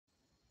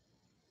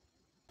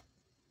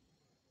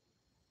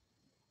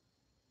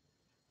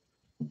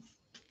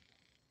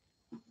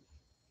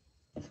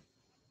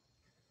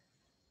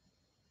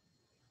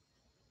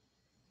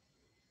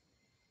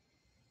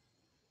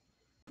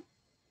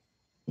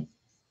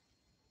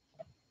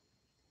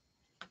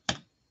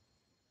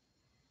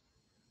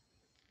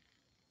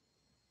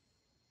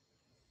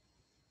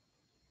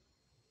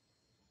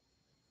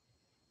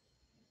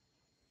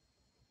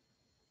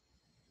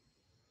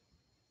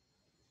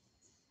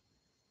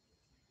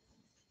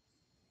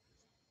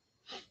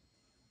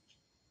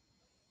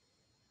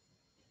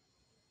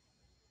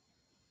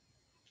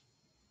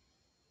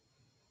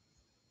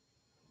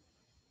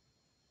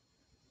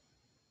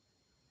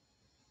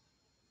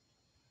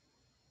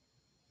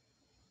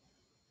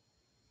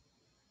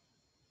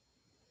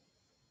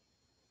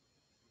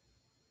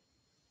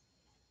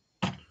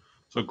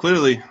So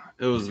clearly,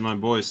 it was my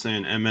boy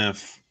saying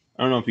MF.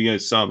 I don't know if you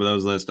guys saw, but that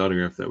was the last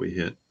autograph that we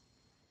hit.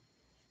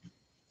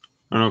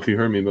 I don't know if you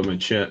heard me, but my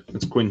chat.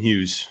 It's Quinn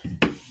Hughes.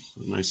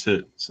 Nice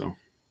hit. So.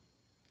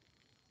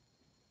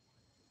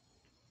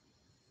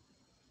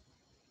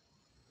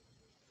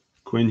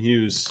 Quinn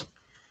Hughes.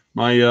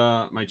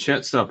 My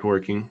chat stopped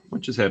working,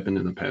 which has happened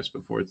in the past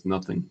before. It's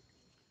nothing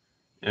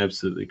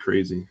absolutely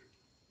crazy.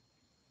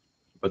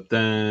 But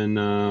then,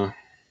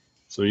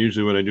 so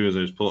usually what I do is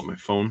I just pull up my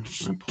phone.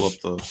 I pull up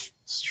the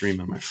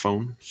stream on my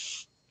phone.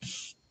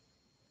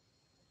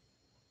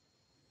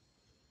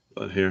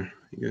 But here,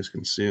 you guys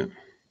can see it.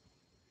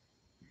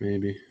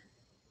 Maybe.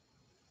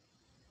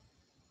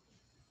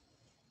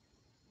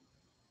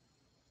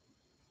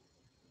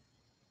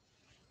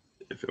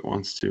 If it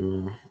wants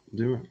to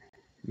do it.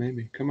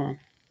 Maybe. Come on.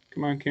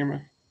 Come on,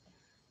 camera.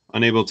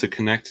 Unable to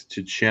connect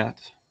to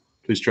chat.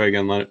 Please try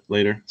again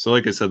later. So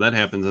like I said, that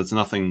happens. That's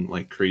nothing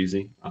like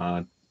crazy.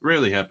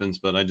 Rarely happens,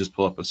 but I just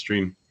pull up a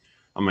stream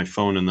on my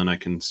phone and then I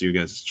can see you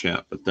guys'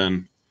 chat. But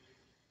then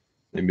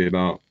maybe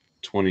about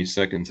 20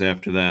 seconds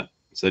after that,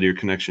 said your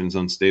connection is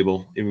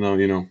unstable. Even though,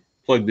 you know,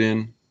 plugged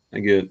in, I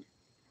get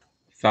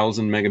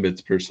 1,000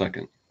 megabits per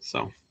second.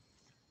 So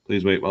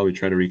please wait while we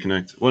try to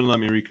reconnect. It wouldn't let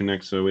me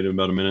reconnect, so I waited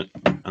about a minute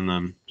and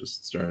then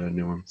just started a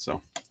new one.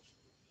 So.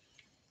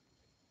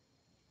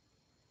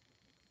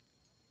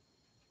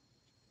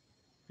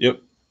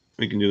 Yep,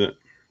 we can do that.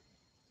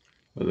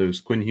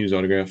 There's Quinn Hughes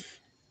autograph.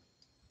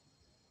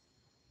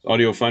 Is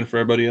audio fine for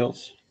everybody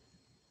else?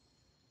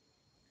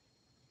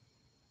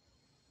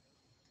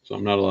 So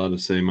I'm not allowed to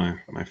say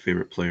my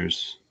favorite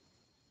player's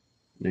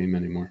name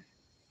anymore.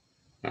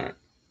 All right.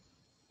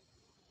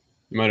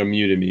 You might have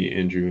muted me,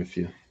 Andrew, if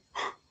you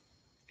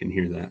can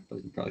hear that,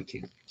 but you probably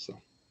can't. So,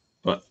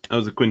 but that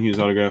was a Quinn Hughes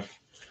autograph.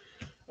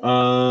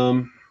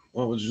 What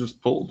was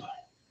just pulled?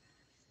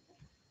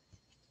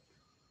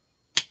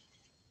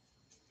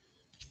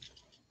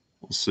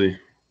 We'll see.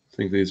 I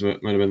think these might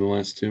have been the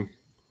last two.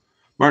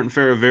 Martin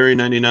Ferraveri,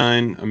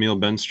 99. Emil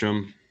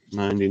Benstrom,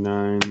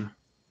 99.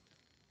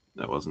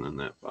 That wasn't in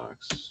that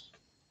box.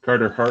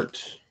 Carter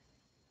Hart.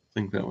 I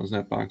think that was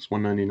that box,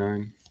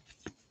 199.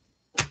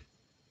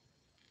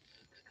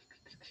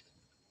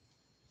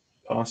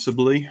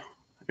 Possibly.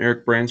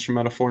 Eric Brandstrom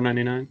out of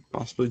 499.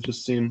 Possibly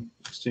just seeing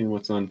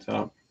what's on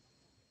top.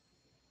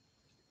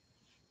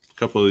 A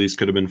couple of these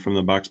could have been from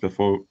the box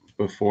before.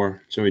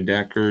 Joey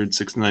Dackard,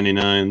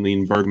 699.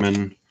 Lean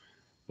Bergman.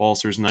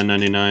 Balsers,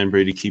 999.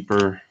 Brady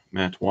Keeper.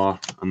 Matt Waugh.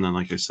 And then,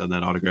 like I said,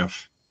 that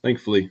autograph.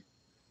 Thankfully,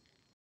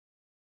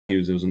 it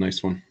was a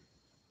nice one.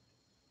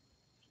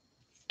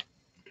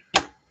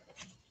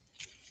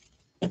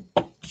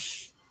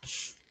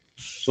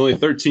 So only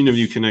 13 of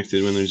you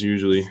connected when there's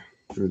usually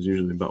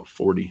about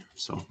 40.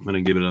 So I'm going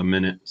to give it a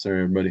minute.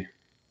 Sorry, everybody.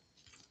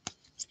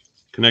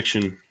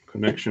 Connection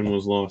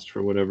was lost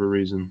for whatever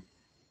reason.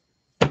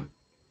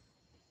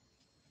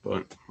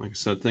 But like I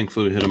said,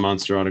 thankfully we hit a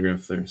monster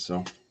autograph there.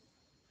 So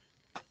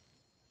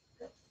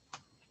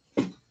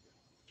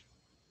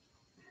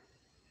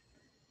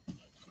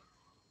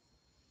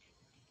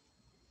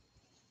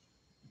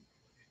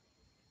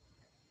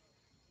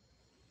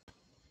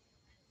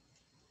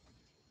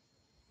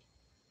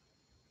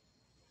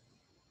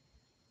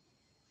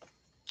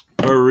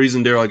for whatever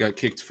reason, Daryl, I got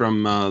kicked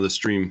from the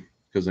stream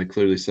because I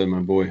clearly said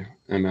my boy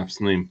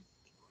MF's name.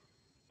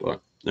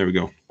 But there we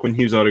go. Quinn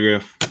Hughes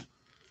autograph.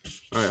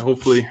 All right,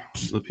 hopefully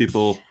the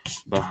people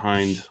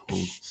behind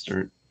will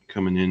start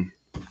coming in.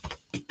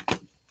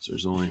 So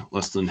there's only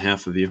less than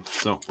half of you.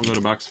 So we'll go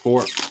to box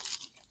 4.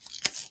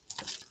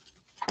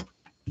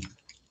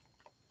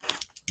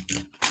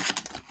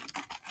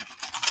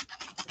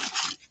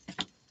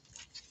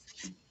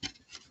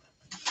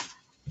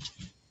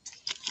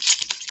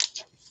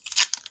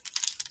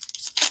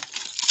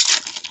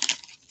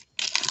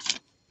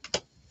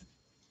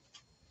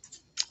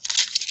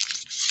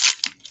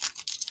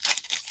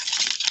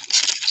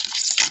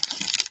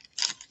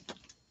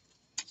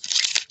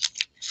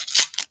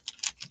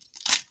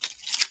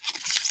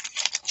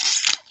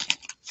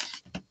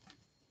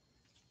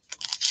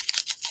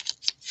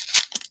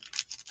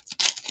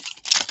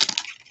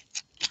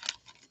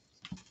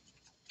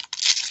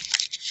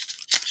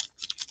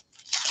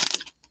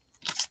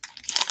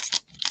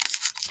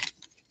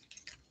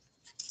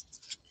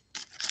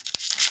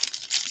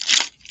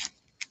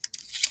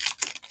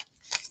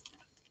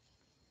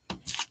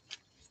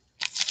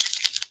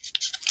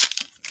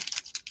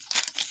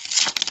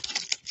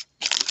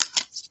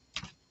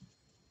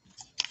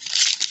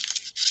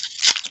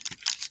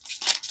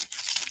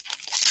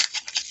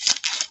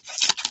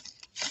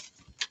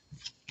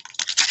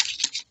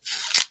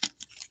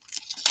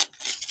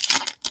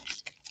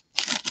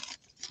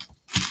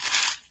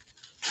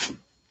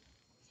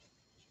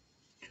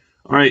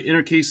 All right,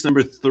 inner case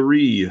number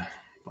 3,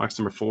 box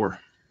number 4.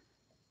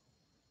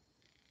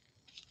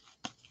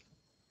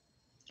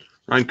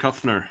 Ryan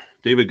Kuffner,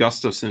 David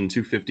Gustafson,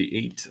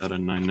 258 out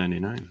of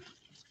 999.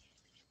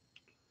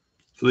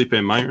 Felipe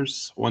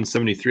Myers,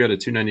 173 out of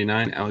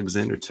 299.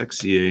 Alexander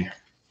Texier.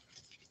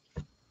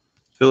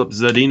 Philip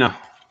Zadina,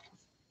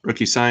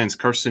 Rookie Science,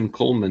 Carson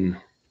Coleman.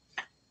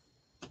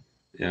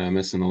 Yeah, I'm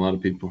missing a lot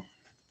of people.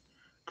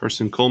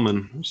 Carson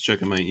Coleman. I was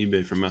checking my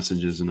eBay for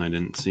messages and I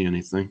didn't see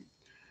anything.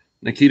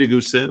 Nikita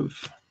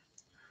Gusev.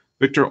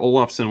 Victor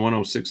Olofsson,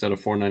 106 out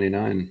of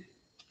 499.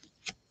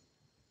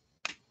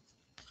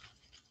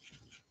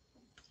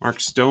 Mark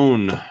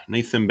Stone.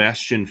 Nathan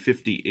Bastian,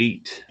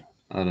 58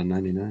 out of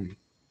 99.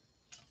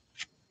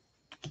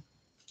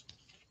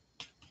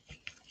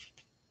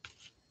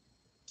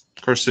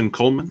 Carson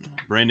Coleman.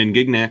 Brandon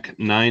Gignac,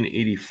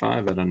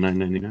 985 out of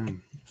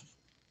 999.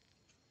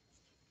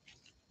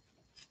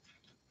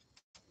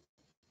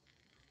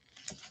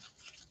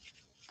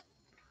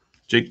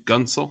 Jake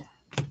Gunsel.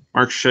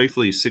 Mark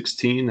Scheifele,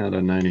 16 out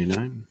of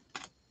 99.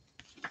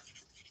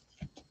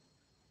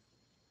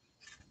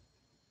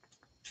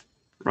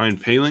 Ryan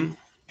Poehling.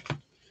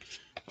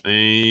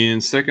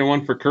 And second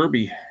one for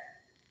Kirby.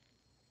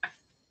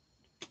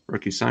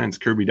 Rookie Science,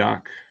 Kirby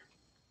Doc.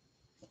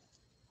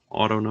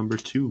 Auto number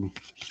 2.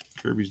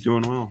 Kirby's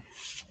doing well.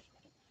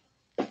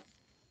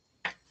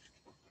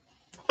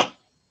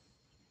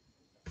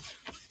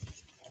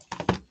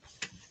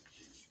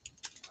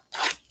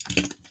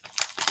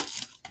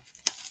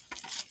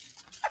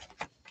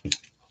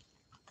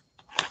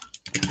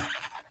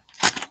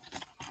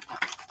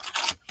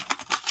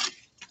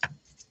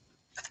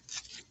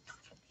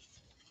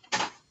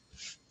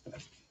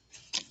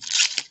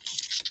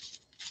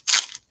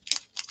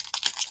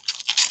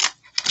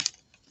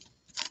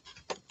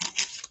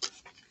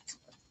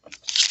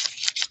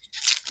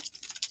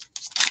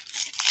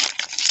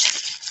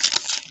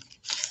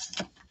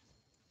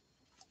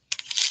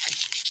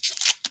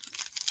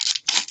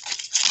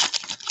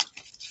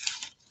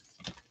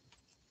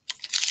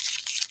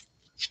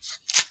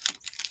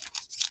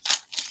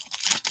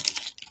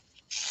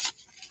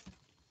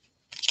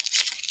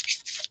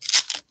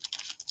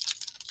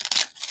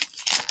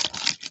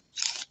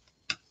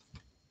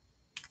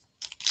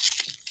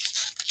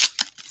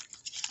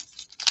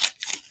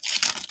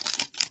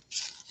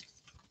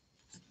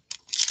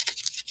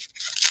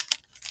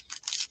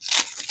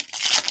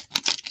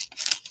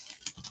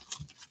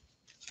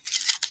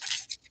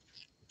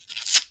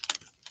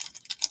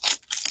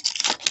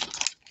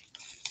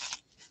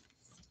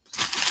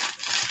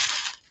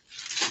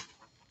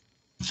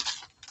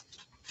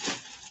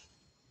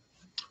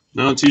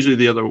 No, it's usually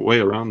the other way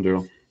around,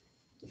 Daryl.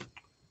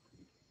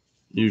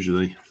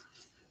 Usually.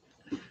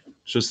 It's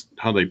just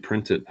how they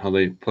print it, how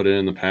they put it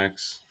in the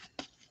packs.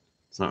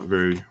 It's not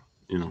very,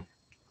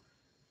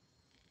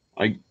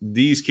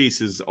 these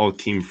cases all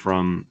came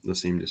from the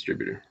same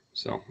distributor.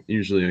 So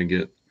usually I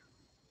get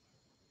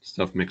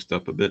stuff mixed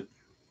up a bit.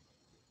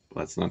 But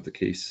that's not the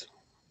case.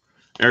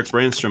 Eric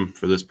Brandstrom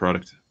for this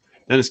product.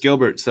 Dennis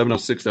Gilbert,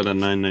 706 out of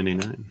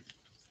 999.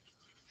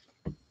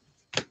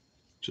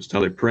 Just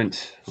how they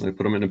print, how they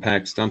put them in the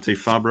packs. Dante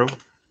Fabro.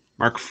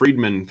 Mark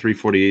Friedman,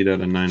 348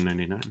 out of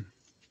 999.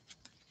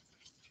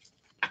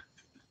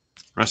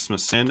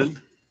 Rasmus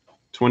Sandin,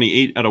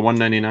 28 out of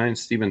 199.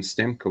 Steven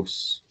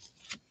Stamkos.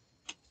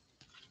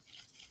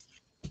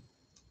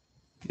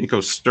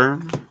 Nico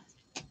Sturm.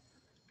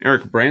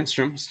 Eric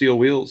Brandstrom, Steel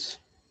Wheels.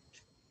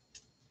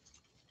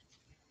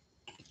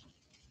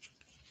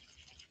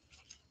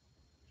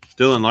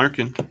 Dylan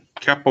Larkin.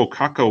 Capo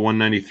Caco,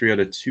 193 out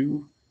of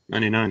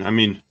 299. I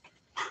mean,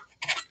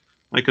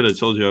 I could have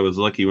told you I was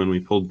lucky when we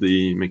pulled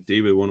the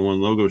McDavid 101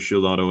 logo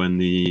shield auto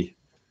and the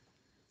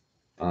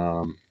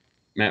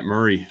Matt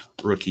Murray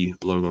rookie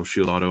logo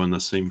shield auto in the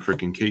same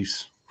freaking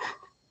case.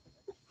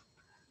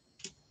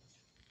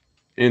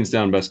 Hands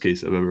down, best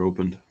case I've ever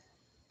opened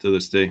to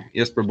this day.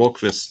 Jesper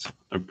Boqvist.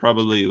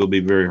 Probably will be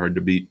very hard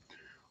to beat.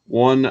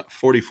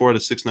 144 out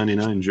of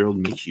 699. Gerald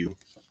Mayhew.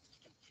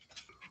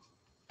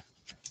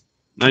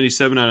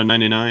 97 out of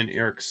 99.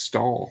 Eric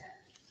Stahl.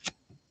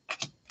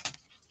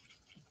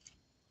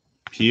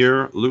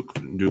 Pierre-Luc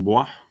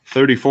Dubois.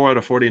 34 out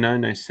of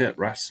 49. Nice hit.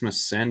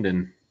 Rasmus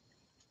Sandin.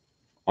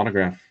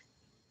 Autograph.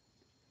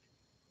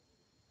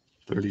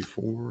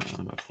 34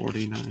 out of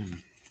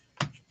 49.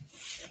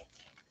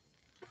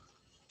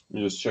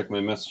 Let me just check my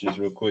messages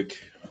real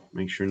quick.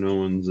 Make sure no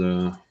one's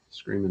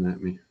screaming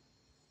at me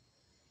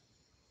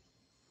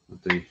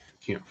that they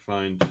can't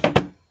find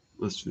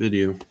this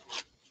video.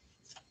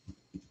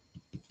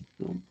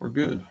 Oh, we're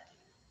good.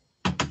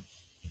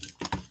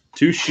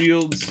 2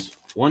 shields,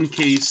 1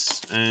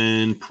 case,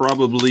 and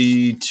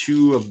probably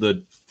 2 of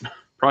the,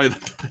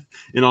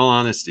 in all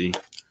honesty,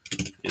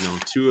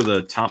 2 of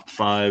the top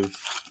 5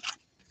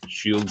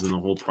 shields in the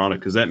whole product,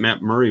 because that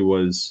Matt Murray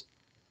was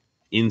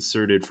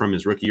inserted from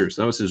his rookie year.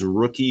 So that was his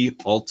rookie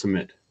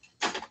ultimate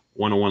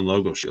 101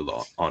 logo shield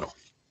auto.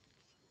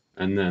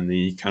 And then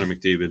the Connor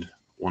McDavid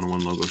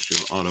 101 logo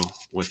shield auto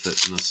with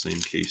it in the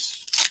same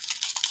case.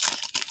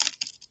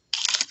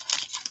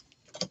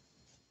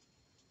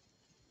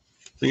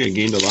 I think I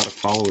gained a lot of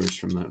followers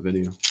from that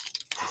video.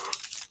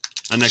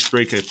 On next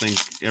break, I think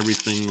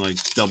everything like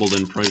doubled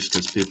in price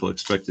because people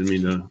expected me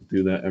to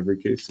do that every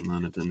case, and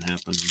then it didn't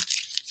happen.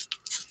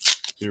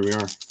 Here we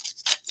are.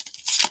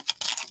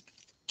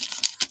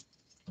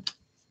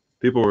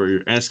 People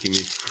were asking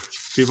me,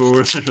 People were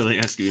literally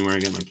asking me where I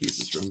got my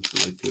cases from,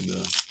 so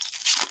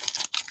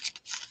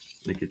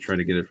they could try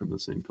to get it from the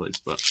same place.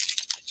 But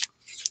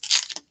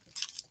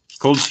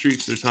cold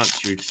streaks, there's hot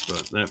streaks,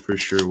 but that for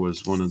sure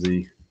was one of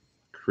the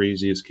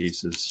craziest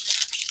cases.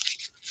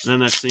 And then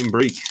that same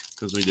break,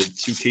 because we did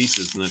 2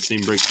 cases, and that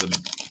same break, the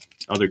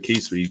other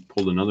case, we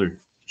pulled another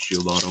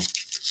Shield Auto,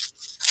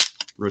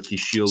 rookie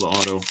Shield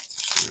Auto.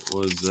 It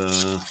was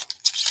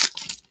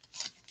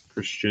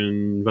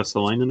Christian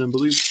Vesalainen, I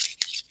believe.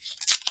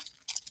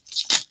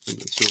 I think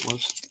that's who it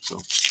was. So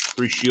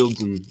 3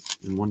 shields in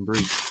one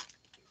break.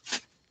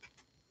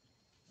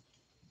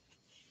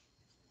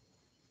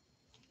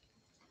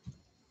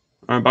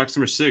 All right, box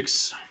number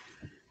 6.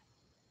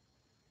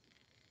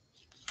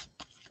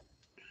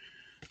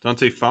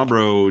 Dante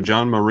Fabro,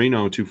 John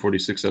Marino,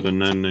 246 out of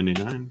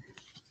 999.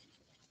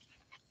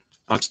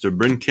 Oxter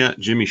Brincat,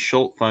 Jimmy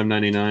Schultz,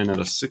 599 out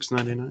of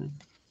 699.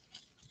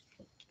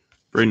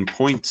 Braden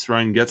Point,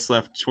 Ryan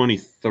Getzlaf,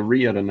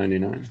 23 out of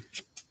 99.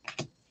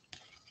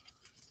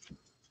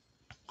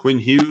 Quinn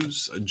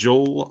Hughes,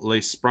 Joel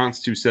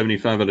LeSprance,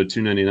 275 out of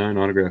 299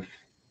 autograph.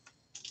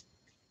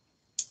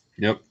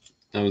 Yep,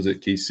 that was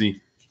it, KC.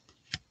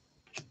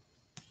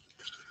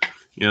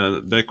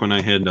 Yeah, back when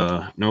I had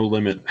no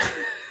limit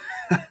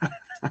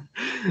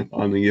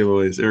on the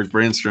giveaways. Eric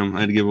Brandstrom,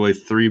 I had to give away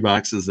 3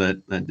 boxes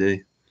that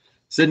day.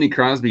 Sidney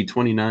Crosby,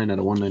 29 out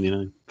of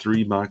 199.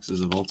 3 boxes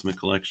of Ultimate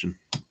Collection.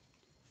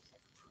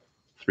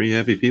 3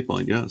 happy people,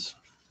 I guess.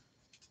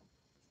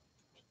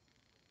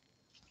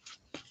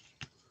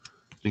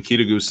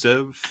 Nikita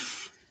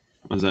Gusev.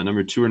 Was that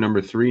number 2 or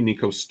number 3?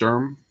 Nico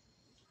Sturm.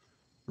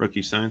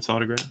 Rookie Science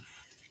autograph.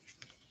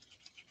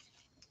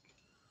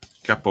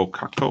 Capo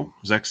Caco.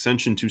 Zach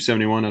Sension,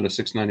 271 out of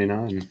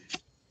 699.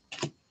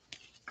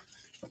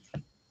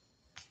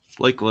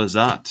 Blake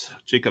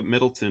Lazat. Jacob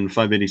Middleton,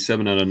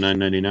 587 out of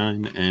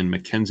 999. And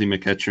Mackenzie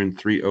McEachern,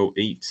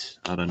 308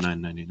 out of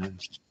 999.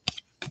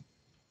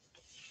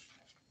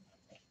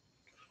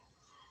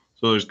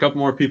 So there's a couple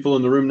more people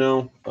in the room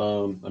now.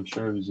 I'm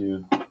sure as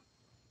you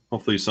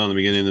hopefully you saw in the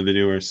beginning of the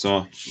video where I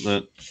saw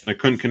that I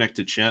couldn't connect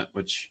to chat,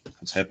 which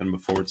has happened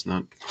before. It's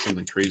not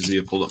something crazy.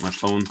 I pulled up my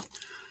phone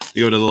to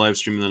go to the live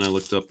stream, and then I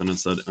looked up and it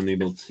said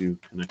unable to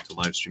connect to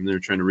live stream. They were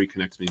trying to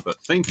reconnect me,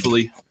 but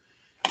thankfully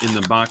in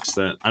the box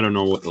that I don't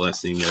know what the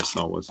last thing you guys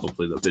saw was.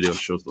 Hopefully the video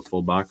shows the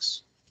full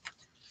box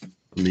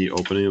of me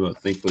opening it, but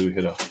thankfully we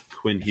hit a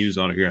Quinn Hughes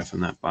autograph in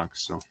that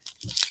box. So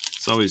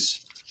it's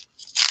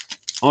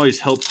always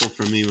helpful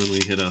for me when we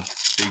hit a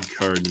big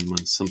card and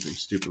when something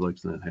stupid like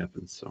that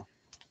happens. So.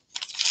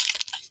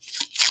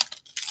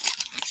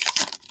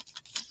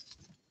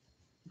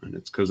 And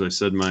it's because I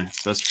said my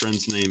best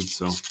friend's name,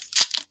 so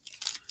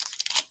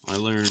I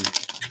learned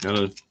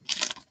gotta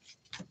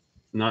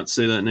not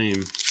say that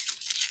name.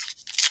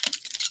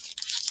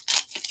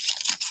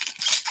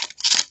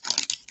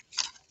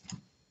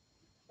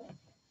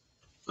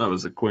 That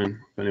was a Quinn,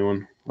 if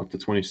anyone, up to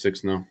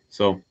 26 now.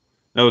 So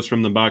that was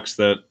from the box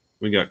that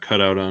we got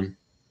cut out on.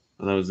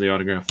 That was the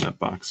autograph in that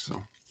box,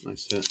 so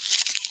nice hit.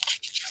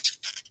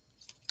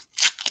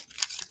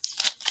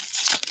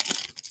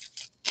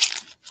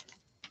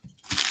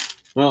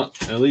 Well,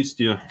 at least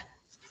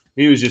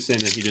he was just saying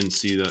that he didn't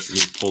see that we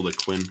pulled a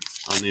Quinn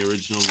on the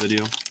original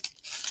video.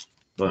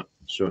 But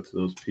show it to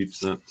those peeps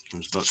that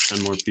there's about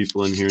 10 more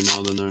people in here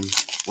now than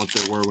what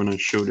there were when I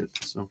showed it.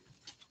 So.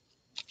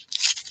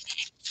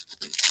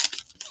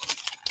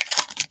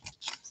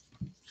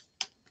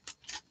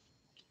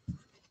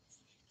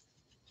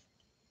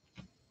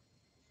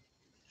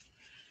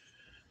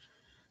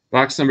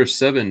 Box number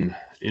 7,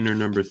 inner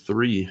number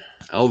 3,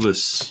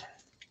 Elvis,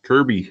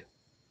 Kirby,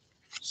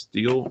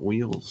 Steel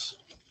Wheels,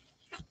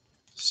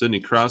 Sidney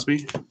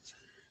Crosby.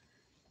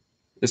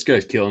 This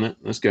guy's killing it.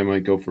 This guy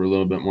might go for a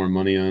little bit more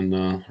money on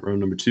row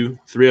number 2.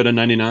 3 out of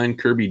 99,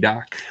 Kirby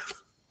Doc,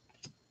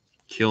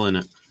 killing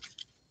it.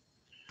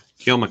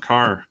 Cale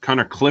Makar,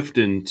 Connor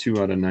Clifton,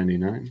 2 out of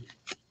 99.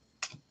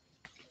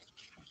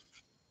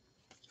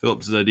 Philip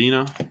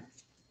Zadina,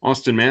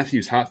 Austin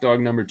Matthews, hot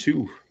dog number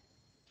 2.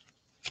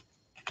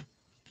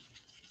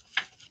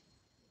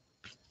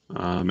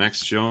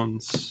 Max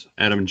Jones,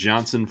 Adam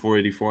Johnson,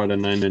 484 out of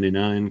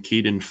 999.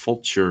 Caden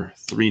Fulcher,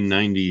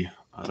 390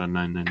 out of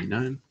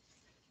 999.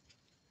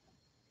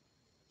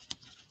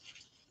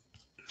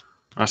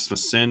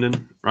 Rasmus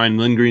Sandin, Ryan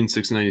Lindgren,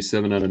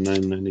 697 out of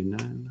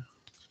 999.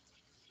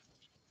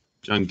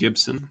 John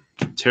Gibson,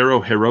 Taro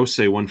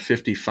Hirose,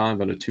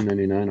 155 out of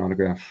 299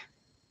 autograph.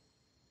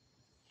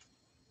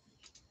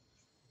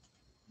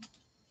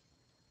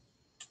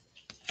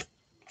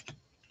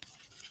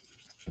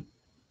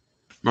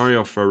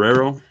 Mario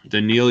Ferrero,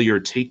 Daniil You're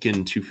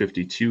Taken,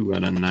 252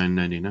 out of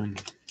 999.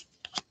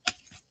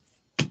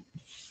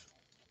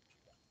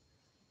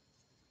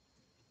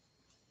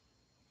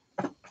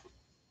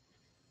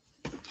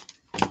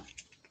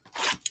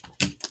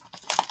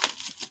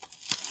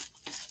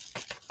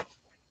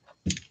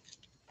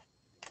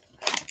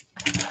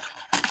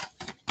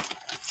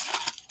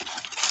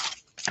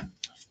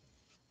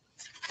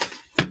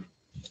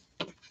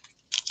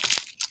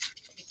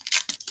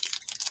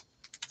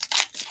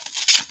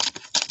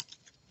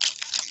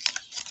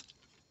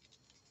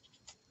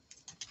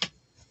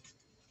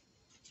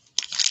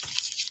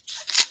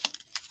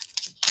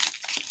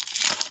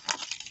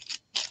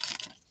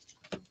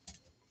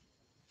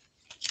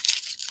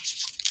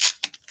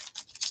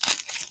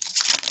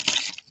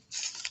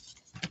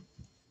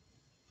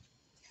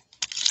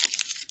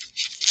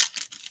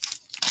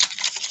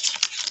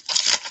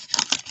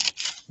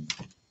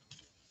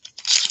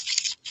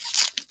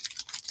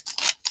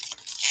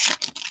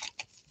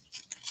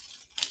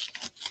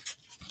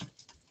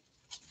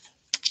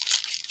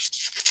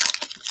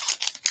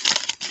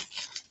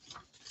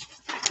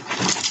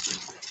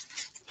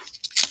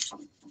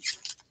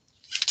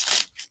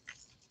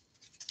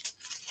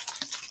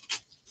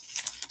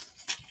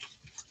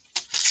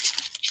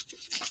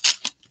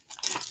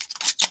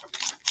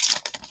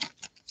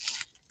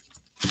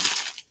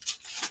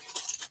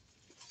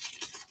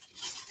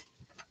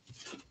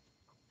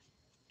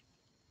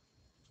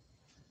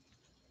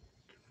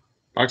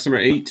 Box number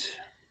 8.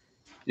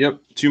 Yep,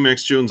 2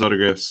 Max Jones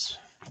autographs.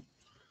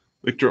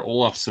 Victor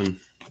Olofsson,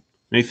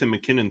 Nathan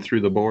McKinnon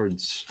through the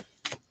boards.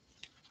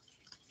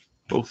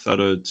 Both out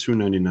of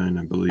 299,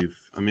 I believe.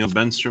 Emil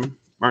Benstrom,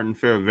 Martin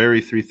Ferraveri,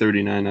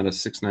 339 out of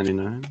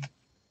 699.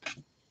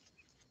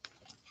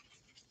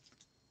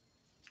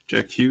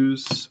 Jack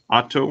Hughes,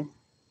 Otto,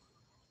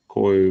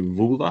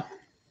 Koivula,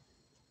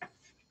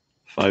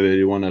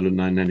 581 out of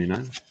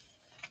 999.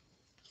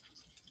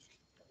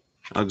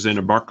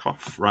 Alexander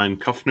Barkov, Ryan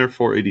Kuffner,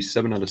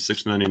 487 out of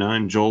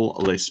 699. Joel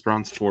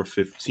Lesprance,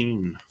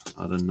 415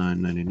 out of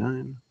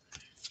 999.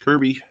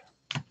 Kirby,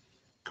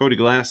 Cody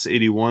Glass,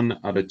 81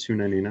 out of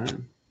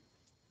 299.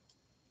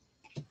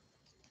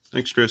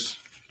 Thanks, Chris.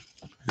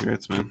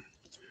 Congrats, man.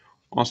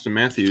 Austin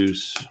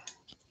Matthews,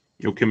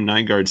 Joakim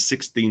Nygard,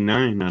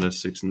 69 out of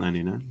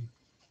 699.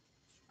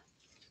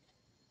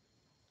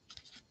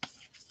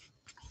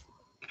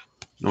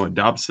 Noah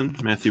Dobson,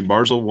 Matthew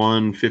Barzal,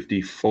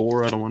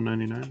 154 out of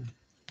 199.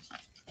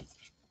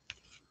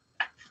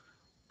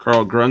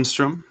 Carl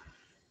Grunstrom.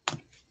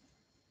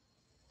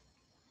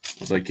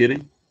 Was I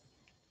kidding?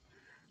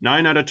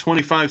 9 out of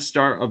 25,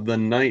 star of the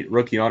night,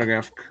 rookie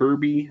autograph,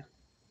 Kirby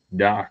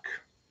Dach.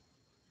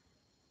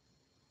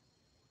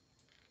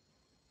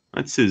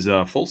 That's his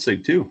full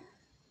sig, too.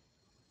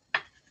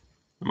 That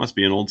must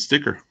be an old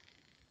sticker.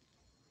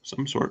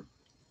 Some sort.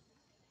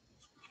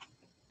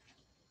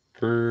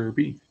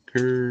 Kirby.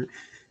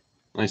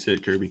 Nice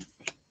hit, Kirby.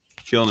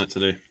 Killing it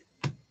today.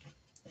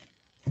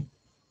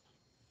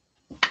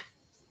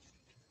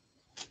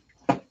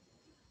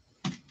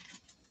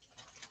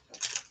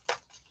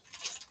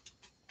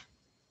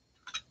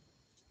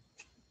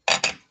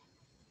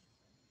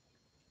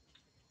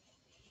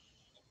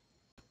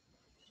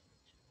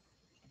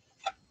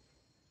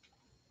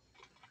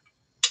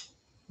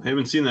 I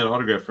haven't seen that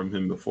autograph from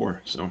him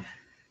before, so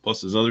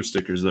plus his other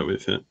stickers that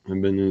we've hit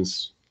have been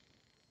his.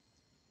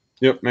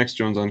 Yep, Max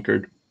Jones on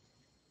card.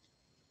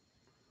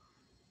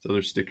 His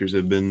other stickers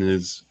have been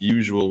his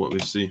usual what we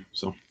see.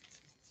 So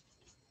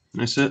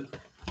nice hit.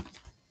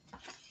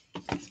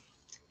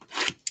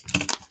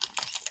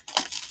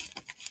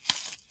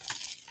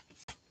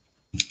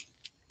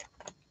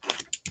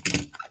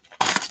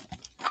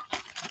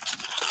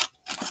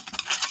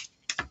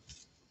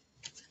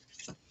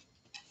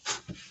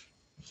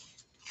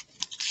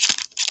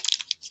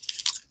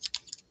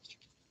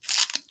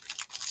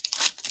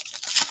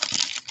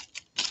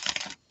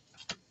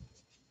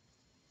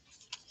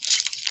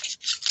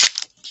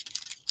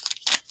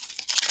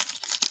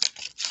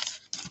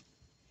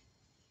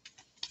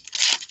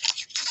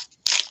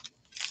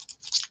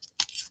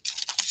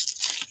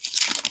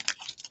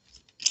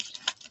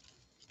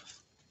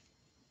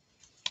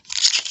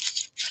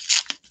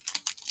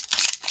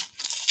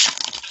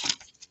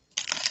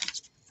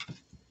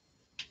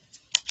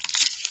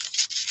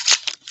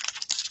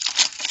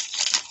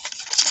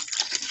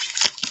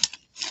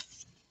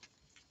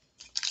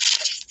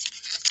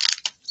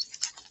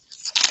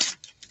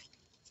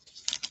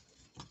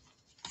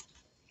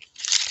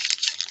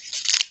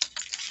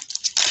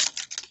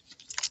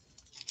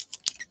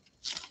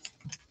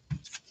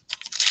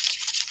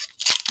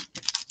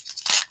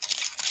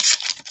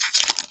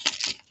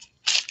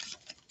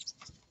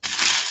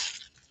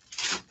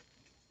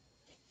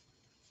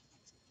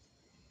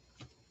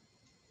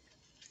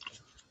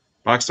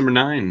 Box number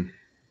 9.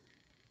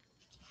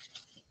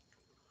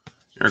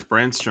 Eric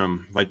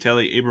Brandstrom,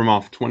 Vitaly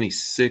Abramov,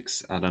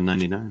 26 out of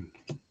 99.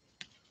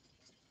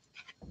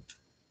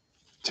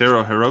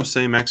 Taro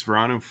Hirose, Max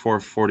Verano,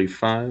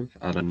 445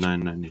 out of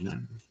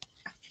 999.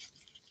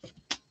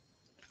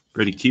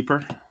 Brady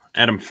Keeper,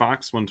 Adam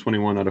Fox,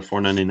 121 out of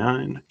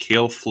 499.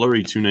 Cale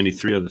Fleury,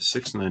 293 out of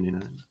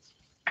 699.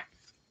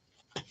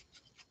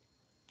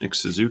 Nick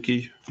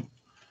Suzuki.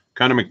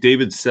 Connor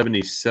McDavid,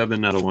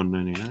 77 out of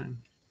 199.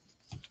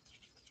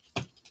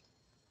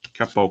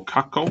 Capo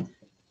Caco.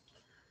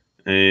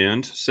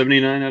 And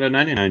 79 out of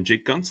 99.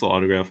 Jake Gunsel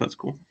autograph. That's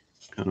cool.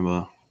 Kind of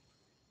a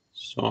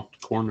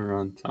soft corner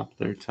on top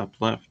there, top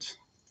left.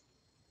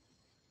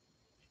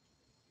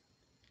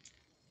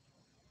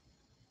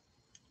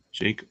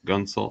 Jake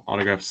Gunsel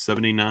autograph,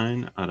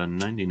 79 out of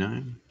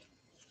 99.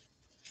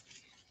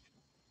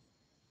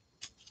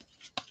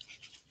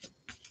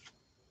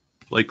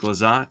 Blake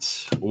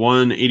Lizotte,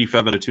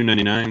 185 out of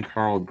 299.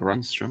 Carl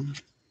Grunstrom.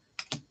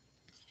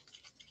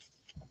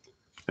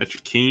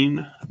 Patrick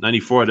Keane,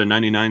 94 out of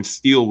 99.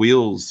 Steel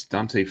Wheels,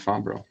 Dante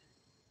Fabro.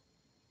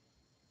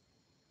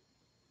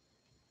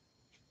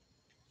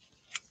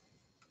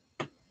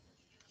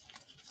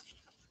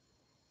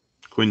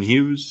 Quinn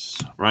Hughes,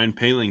 Ryan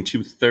Paling,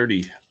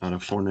 230 out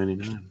of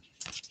 499.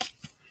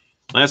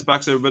 Last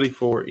box, everybody,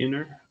 for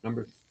inner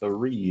number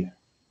 3.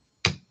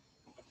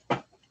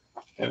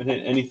 Haven't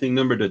hit anything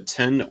numbered to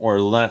 10 or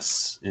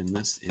less in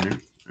this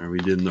inner, or we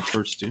did in the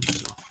first two.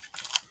 So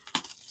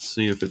let's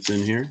see if it's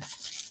in here.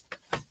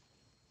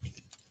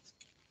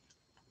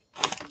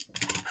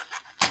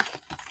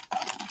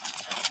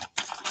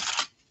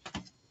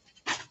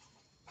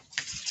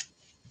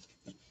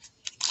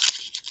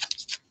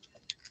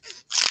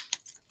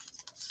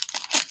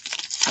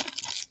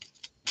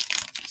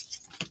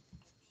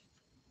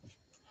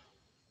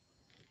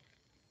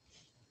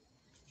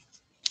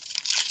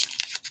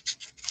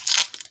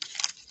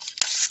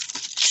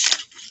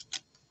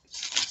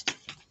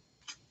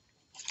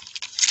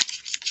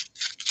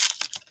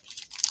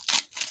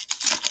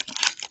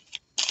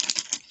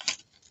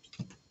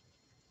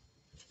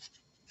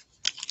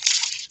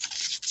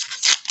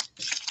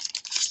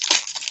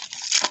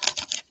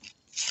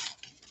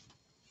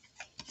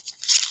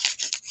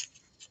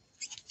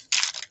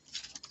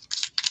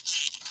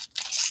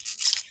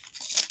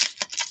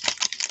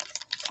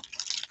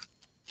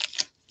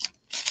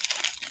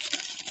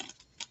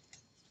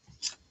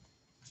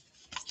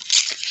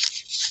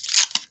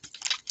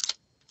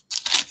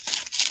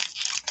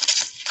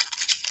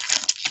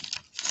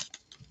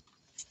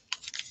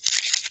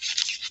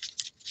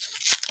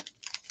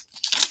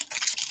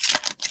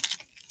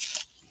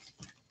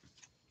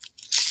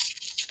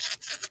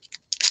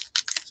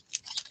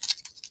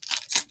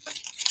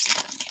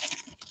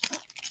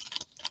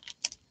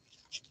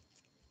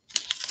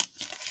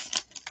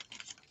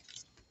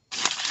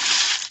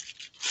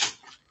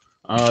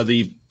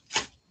 The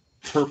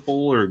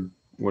purple, or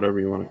whatever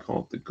you want to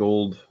call it, the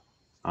gold,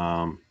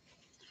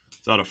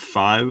 it's out of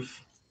 5.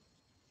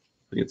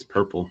 I think it's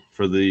purple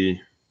for the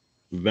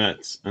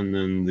vets, and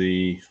then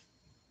the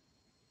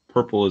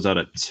purple is out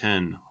of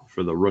 10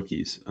 for the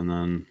rookies, and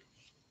then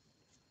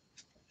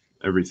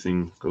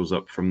everything goes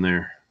up from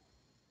there.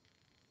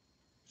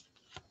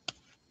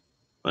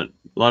 But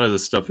a lot of the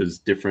stuff is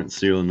different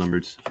serial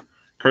numbers.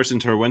 Carson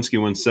Tarwensky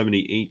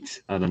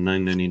 178 out of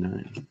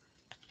 999.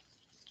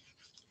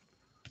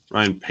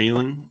 Ryan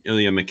Palin,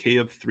 Ilya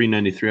Mikheyev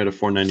 393 out of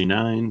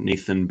 499.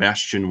 Nathan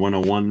Bastian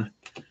 101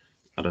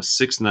 out of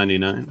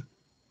 699.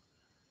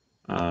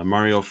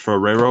 Mario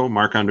Ferrero,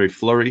 Marc-Andre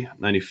Fleury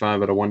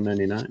 95 out of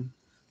 199.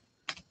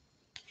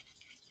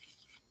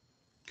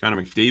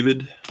 Connor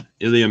McDavid,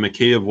 Ilya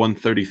Mikheyev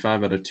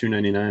 135 out of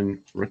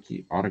 299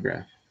 rookie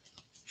autograph.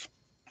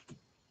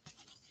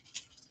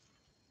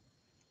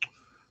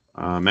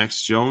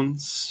 Max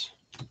Jones,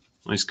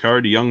 nice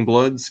card. Young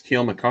Bloods,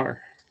 Cale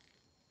Makar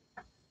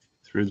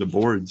through the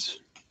boards.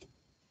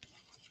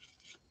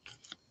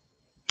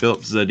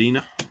 Philip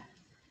Zadina.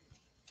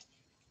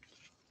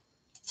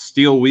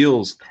 Steel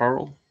Wheels,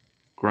 Carl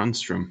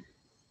Grunstrom.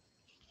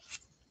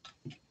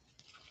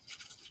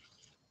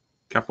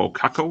 Capo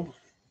Caco,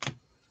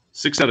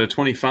 6 out of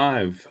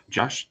 25,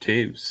 Josh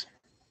Taves.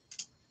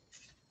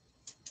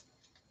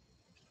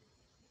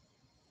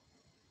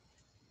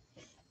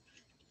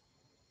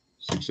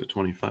 Six to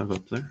 25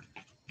 up there.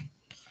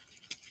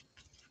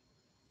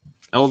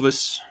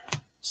 Elvis,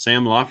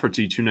 Sam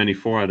Lafferty,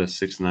 294 out of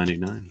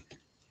 699.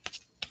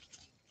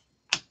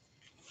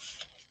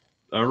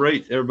 All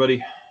right,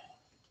 everybody.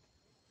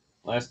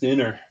 Last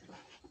dinner.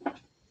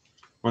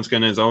 Once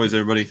again, as always,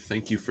 everybody,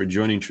 thank you for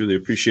joining. Truly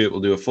appreciate it.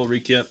 We'll do a full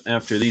recap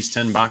after these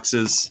 10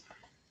 boxes.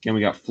 Again,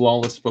 we got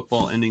Flawless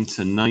Football ending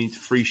tonight.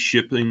 Free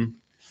shipping.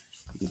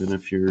 Even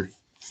if you're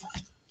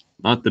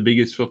not the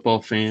biggest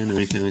football fan or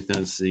anything like that,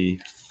 it's the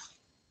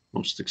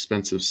most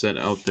expensive set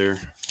out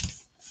there.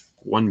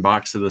 One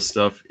box of the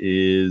stuff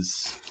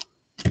is,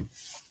 I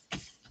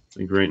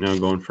think right now,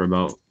 going for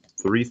about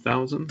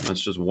 $3,000.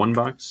 That's just one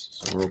box.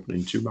 So we're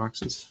opening 2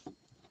 boxes.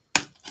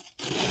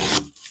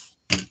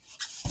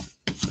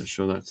 Let's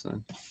show that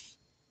side.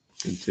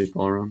 Good tape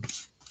all around.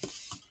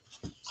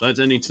 So that's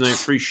ending tonight.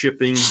 Free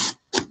shipping.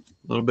 A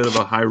little bit of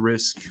a high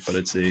risk, but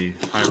it's a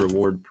high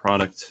reward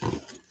product.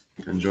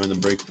 Enjoying the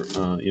break for,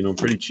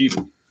 pretty cheap.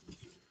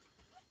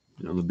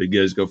 The big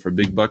guys go for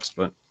big bucks,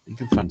 but you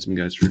can find some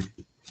guys for $4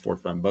 or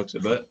 $5, I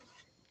bet,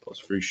 plus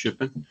free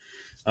shipping.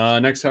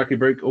 Next hockey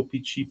break,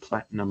 OPC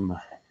Platinum.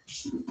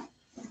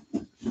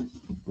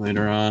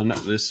 Later on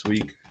this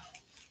week.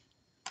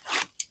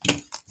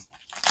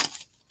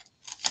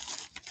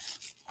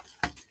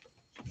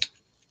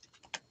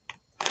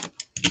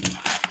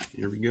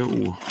 Here we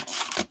go.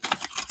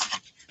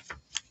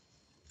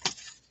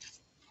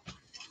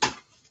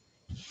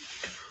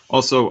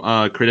 Also,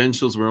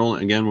 credentials, we're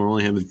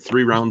only having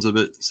 3 rounds of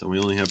it, so we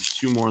only have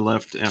 2 more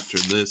left after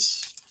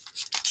this.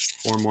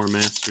 4 more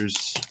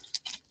masters,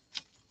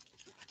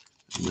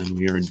 and then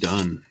we are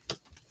done.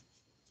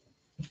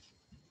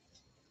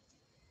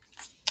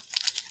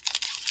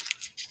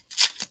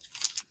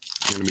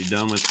 We're going to be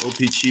done with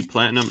OPC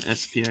Platinum,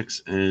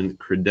 SPX, and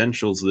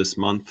credentials this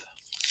month.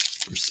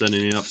 We're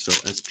setting it up so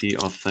SP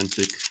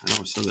Authentic. I know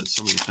I've said that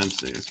so many times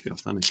today, SP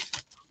Authentic.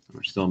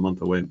 We're still a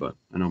month away, but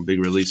I know big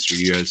release for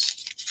you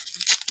guys.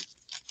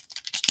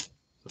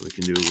 So we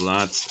can do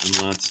lots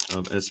and lots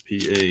of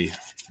SPA.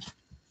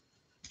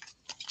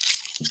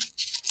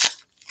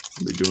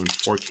 We'll be doing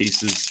 4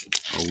 cases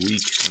a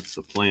week. That's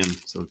the plan.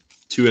 So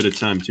 2 at a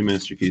time, 2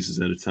 master cases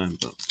at a time.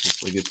 But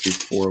hopefully get through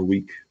 4 a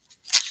week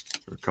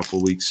for a couple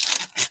of weeks.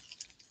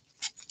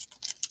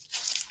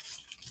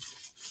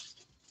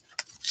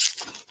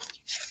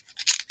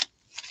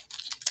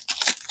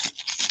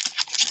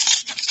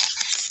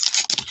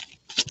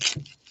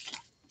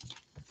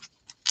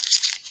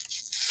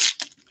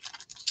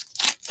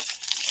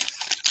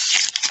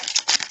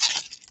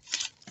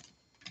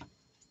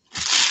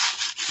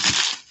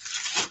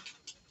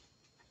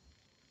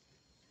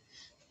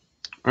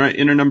 All right,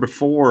 inner number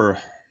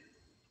 4.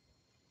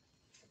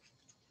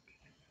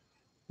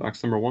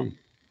 Box number 1.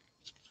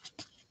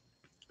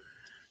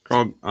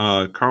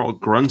 Carl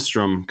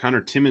Grunstrom,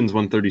 Connor Timmins,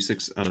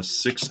 136 out of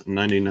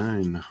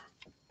 699.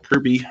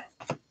 Kirby,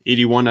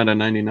 81 out of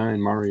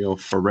 99. Mario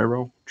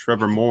Ferrero.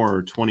 Trevor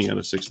Moore, 20 out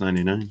of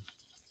 699.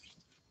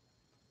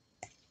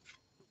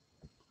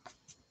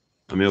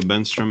 Emil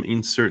Benstrom,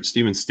 insert.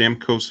 Steven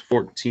Stamkos,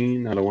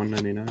 14 out of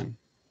 199.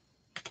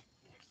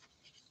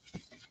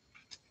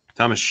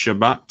 Thomas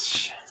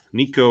Shabbat.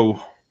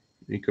 Nico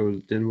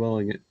did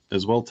well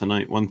as well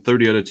tonight.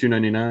 130 out of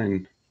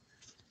 299.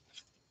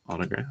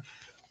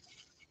 Autograph.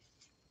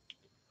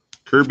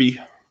 Kirby.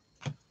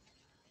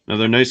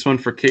 Another nice one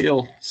for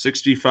Cale.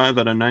 65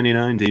 out of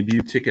 99.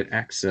 Debut ticket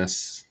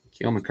access.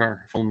 Cale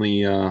Makar. If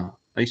only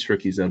ice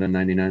rookies out of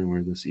 99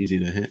 were this easy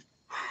to hit.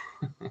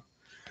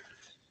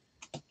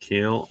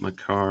 Cale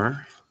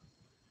Makar.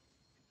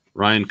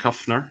 Ryan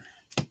Kuffner.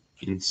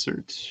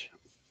 Insert.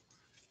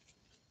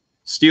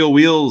 Steel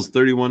Wheels,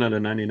 31 out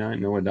of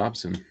 99, Noah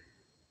Dobson.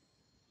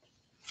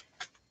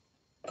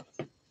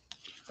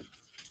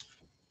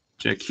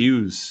 Jack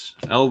Hughes,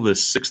 Elvis,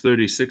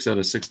 636 out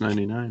of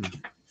 699.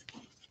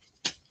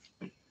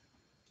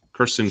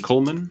 Carson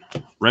Coleman,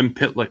 Rem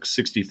Pitlick,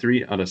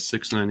 63 out of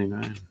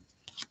 699.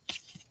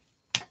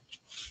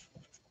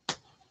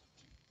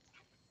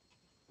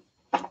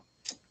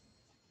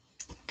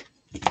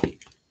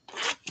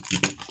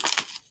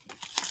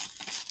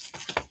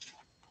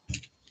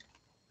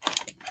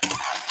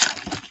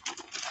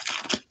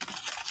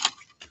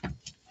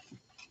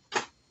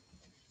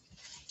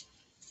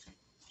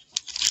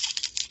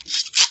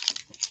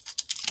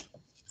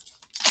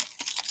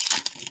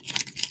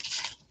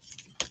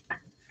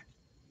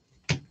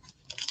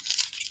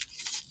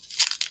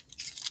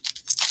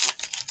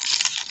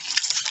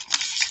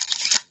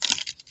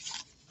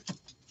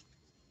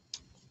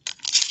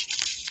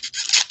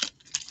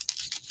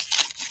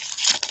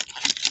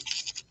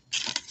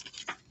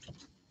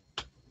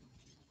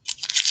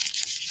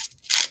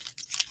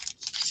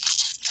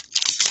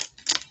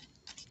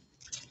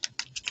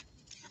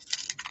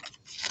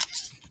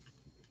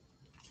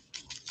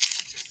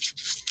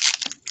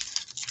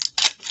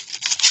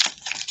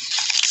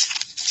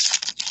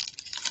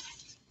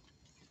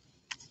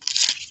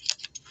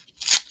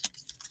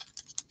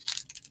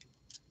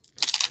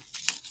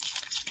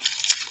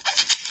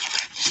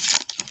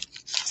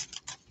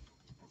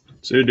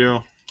 See you,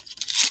 Daryl.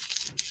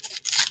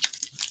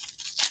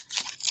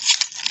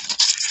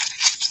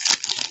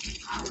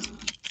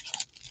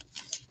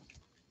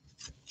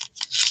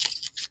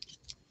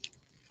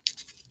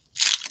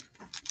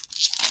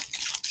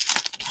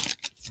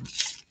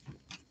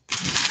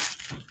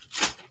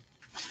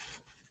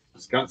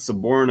 Scott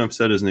Saborn, I've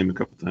said his name a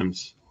couple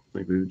times.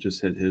 Maybe we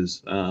just hit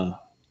his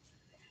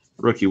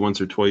rookie once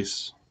or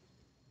twice.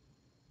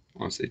 I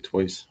want to say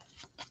twice.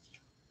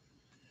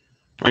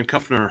 Ryan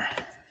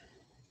Kuffner,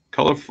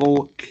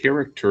 colorful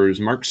characters.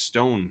 Mark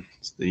Stone.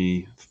 It's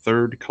the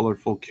third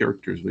colorful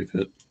characters we've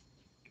hit.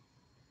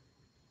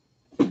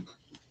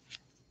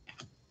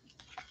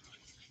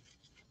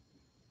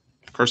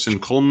 Carson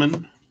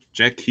Coleman,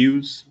 Jack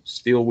Hughes,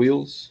 Steel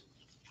Wheels.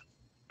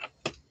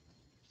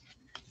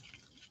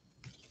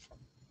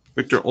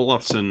 Victor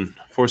Olofsson,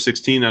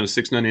 416 out of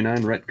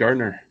 699. Rhett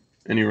Gardner.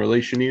 Any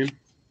relation, Ian?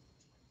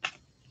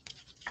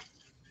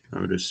 I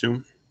would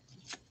assume.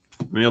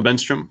 Emil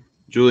Benstrom,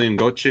 Julian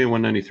Gauthier,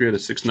 193 out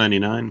of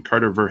 699.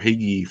 Carter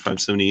Verhage,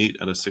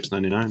 578 out of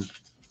 699.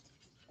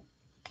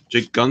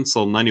 Jake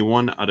Gunsel,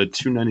 91 out of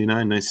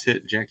 299. Nice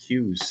hit. Jack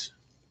Hughes.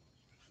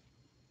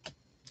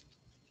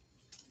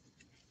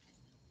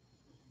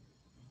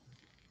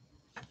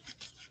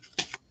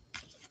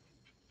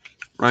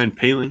 Ryan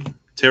Paling,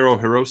 Taro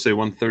Hirose,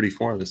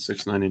 134 out of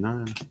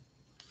 699.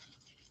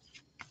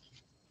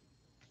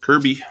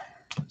 Kirby,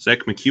 Zach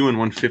McEwen,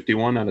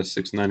 151 out of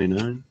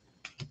 699.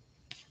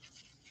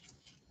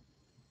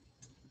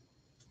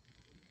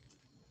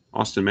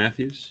 Austin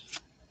Matthews.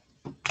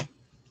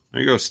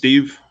 There you go,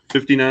 Steve.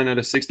 59 out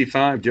of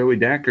 65. Joey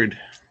Dackard.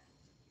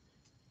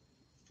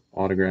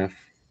 Autograph.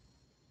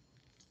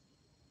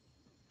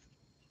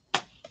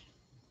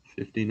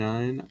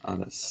 59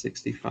 out of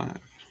 65.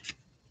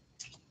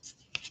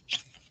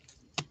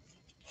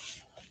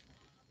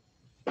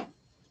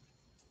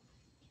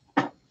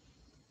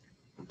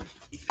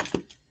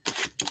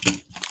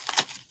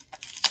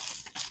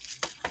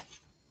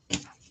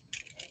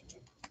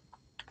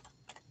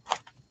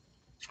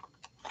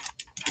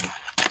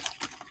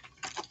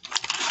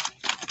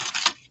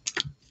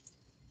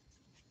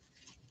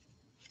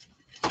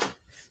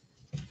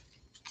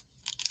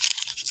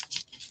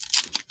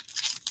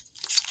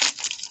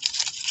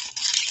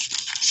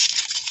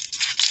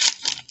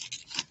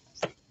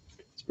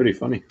 Pretty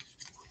funny.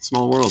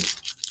 Small world.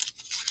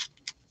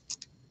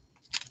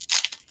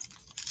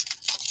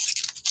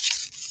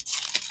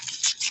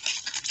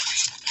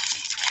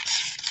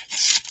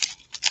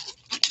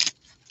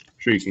 I'm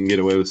sure you can get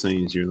away with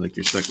saying you're like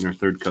your second or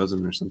third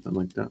cousin or something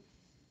like that.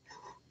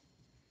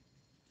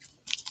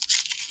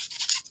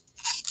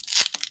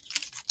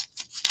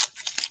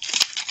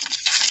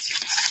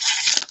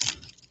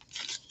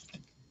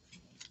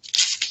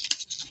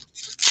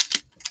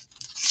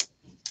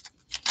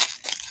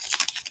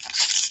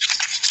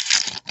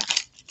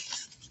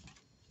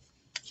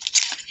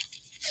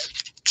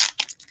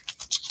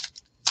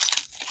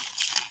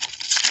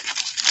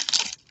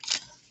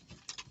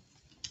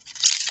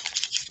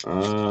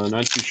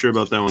 Not too sure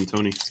about that one,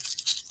 Tony.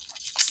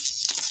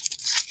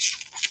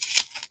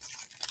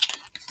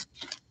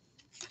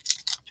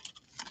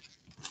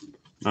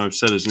 I've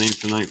said his name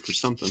tonight for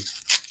something.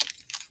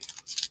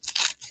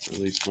 At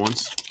least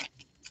once.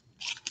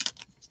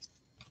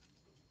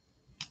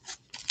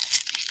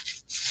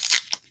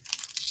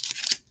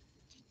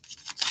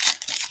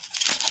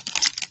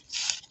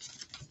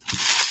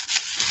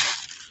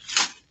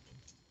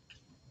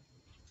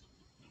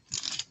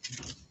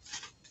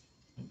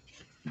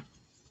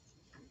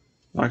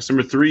 Box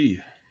number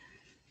 3.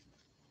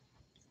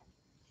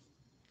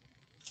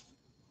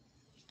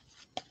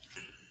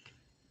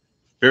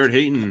 Barrett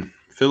Hayton,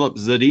 Philip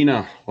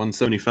Zadina,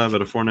 175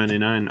 out of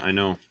 499. I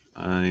know.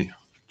 I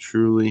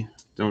truly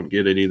don't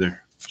get it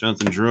either.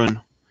 Jonathan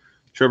Drouin.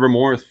 Trevor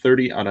Moore,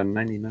 30 out of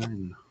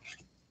 99.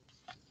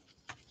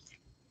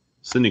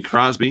 Sidney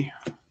Crosby.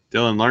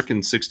 Dylan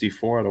Larkin,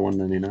 64 out of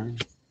 199.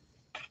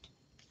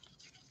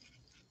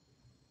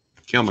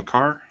 Cale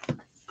Makar.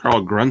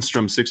 Carl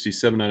Grunstrom,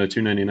 67 out of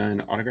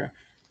 299 autograph.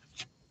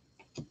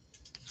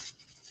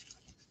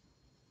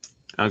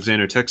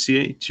 Alexander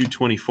Texier,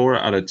 224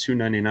 out of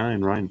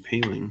 299. Ryan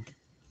Poehling.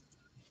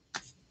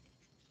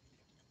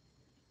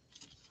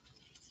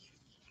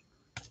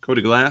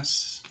 Cody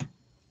Glass.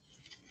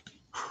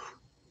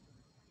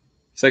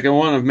 Second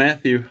one of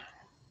Matthew.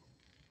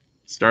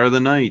 Star of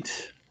the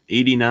night,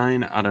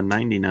 89 out of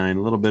 99.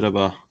 A little bit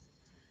of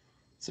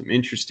some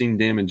interesting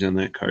damage on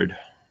that card.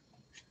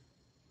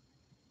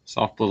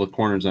 Soft little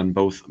corners on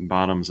both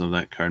bottoms of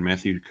that card.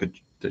 Matthew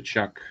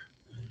Tkachuk,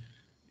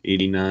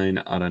 89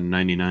 out of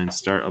 99.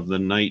 Star of the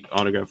night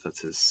autograph.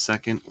 That's his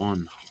second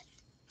one.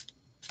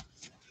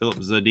 Philip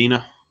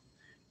Zadina.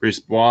 Grace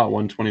Bois,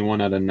 121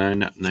 out of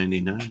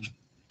 999.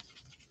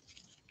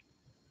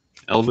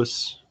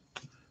 Elvis.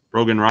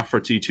 Brogan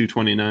Rafferty,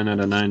 229 out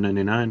of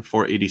 999.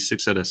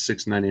 486 out of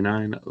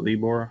 699.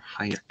 Libor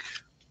Hayek.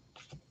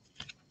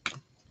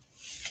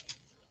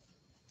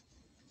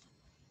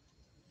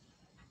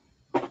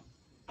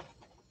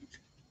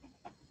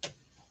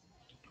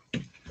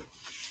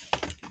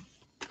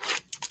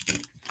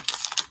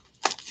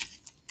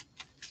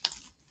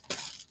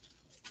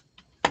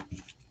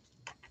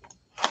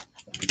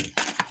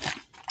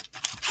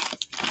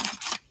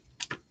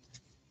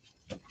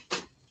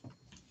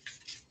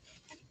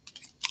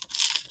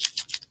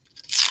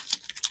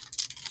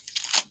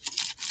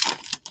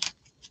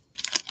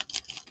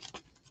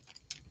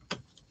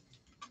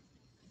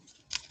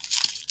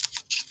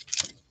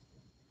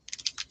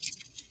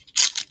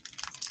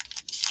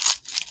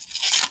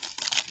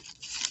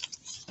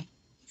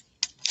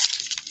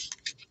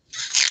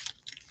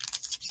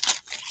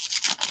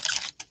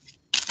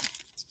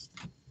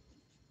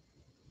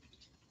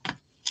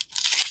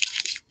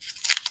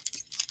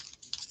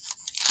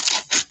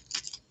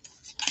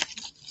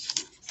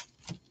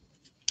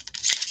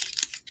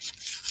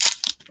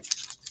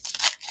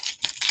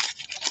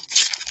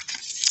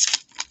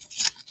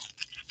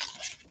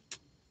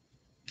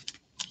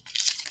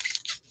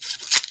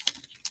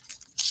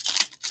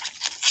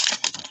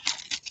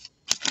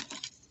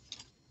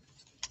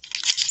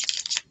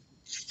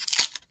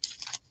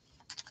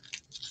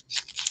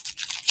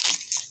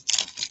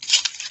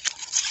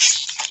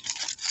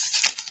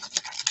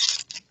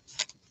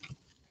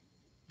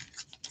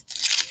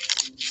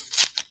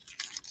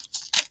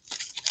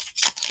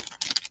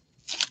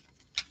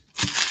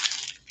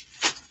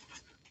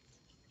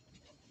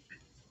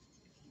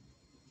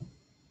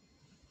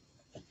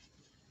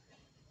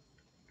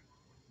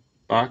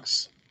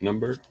 Box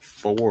number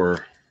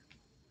 4.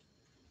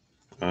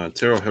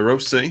 Taro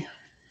Hirose.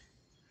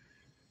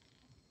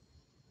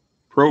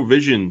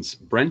 Provisions.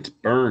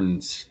 Brent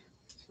Burns.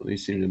 So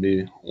these seem to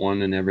be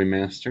one in every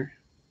master.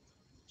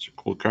 These are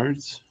cool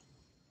cards.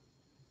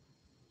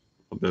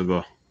 A bit of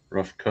a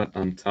rough cut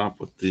on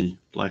top with the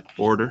black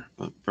border,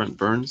 but Brent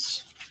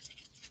Burns.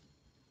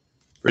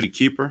 Brady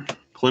Keeper.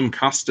 Klim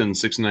Kostin,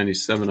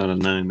 697 out of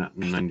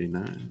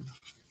 999.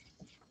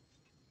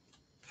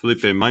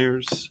 Felipe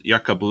Myers.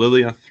 Jakob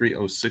Lilia,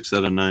 306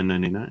 out of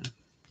 999.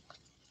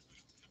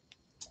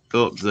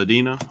 Philip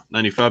Zadina,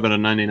 95 out of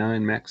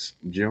 99. Max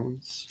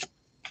Jones.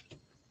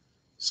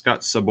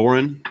 Scott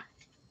Saborin,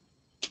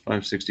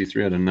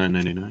 563 out of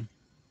 999.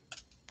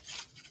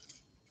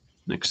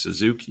 Nick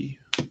Suzuki.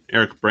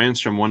 Eric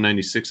Brandstrom,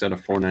 196 out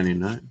of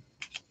 499.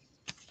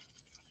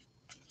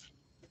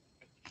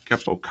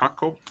 Kepo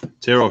Kako.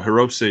 Taro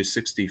Hirose,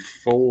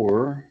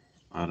 64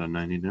 out of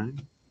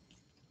 99.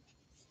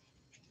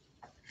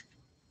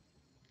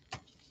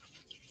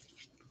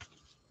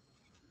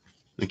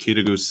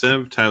 Nikita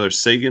Gusev. Tyler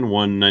Seguin,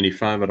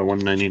 195 out of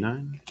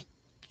 199.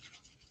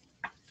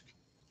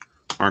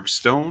 Mark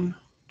Stone.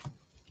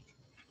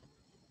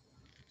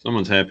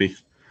 Someone's happy.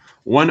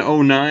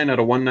 109 out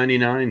of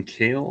 199.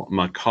 Cale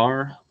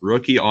Makar.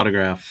 Rookie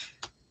autograph.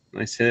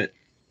 Nice hit.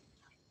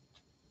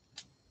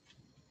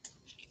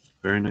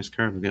 Very nice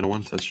card. We got a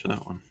one touch for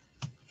that one.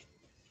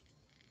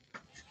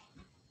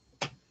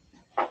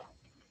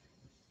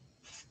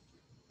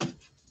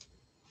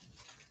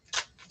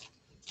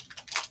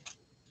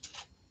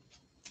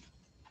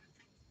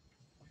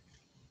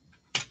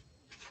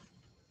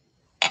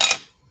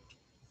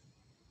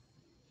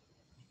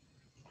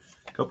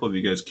 A couple of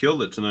you guys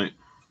killed it tonight.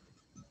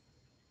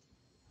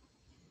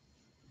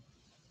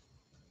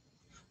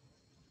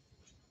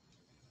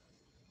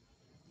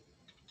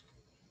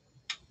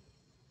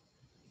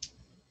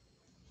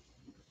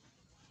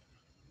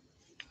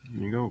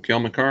 There you go. Cale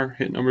Makar,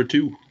 hit number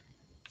 2.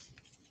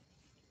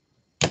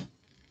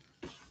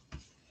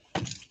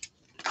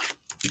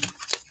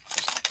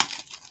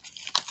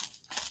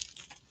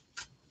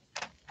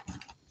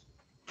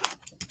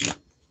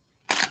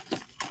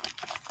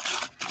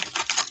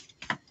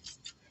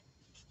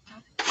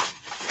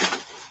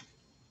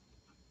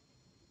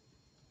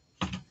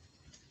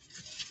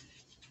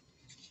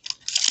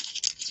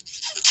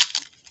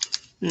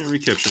 Yeah,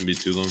 recap shouldn't be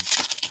too long.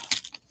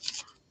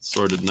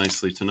 Sorted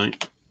nicely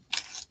tonight.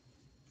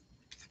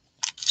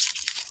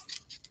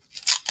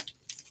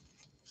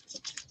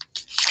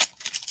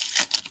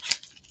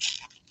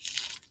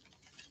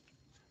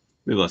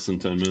 Maybe less than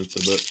 10 minutes,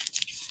 I bet.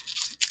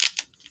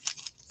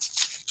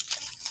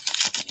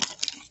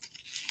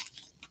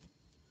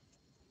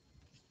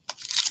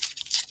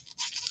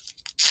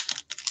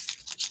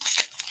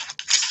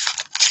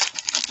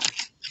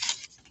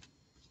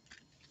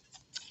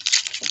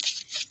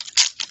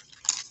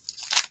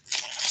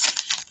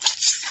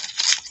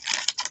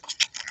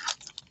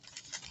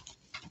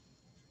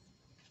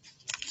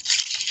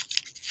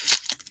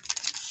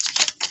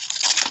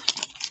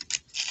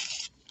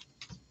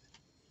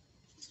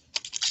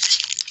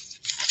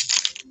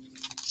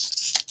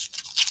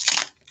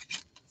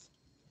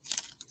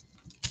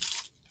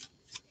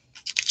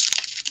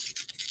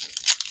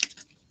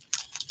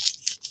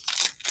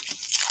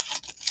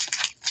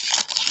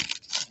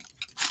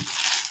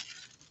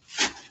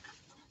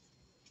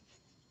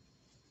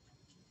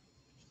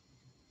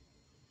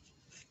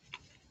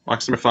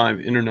 Box number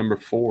 5, inner number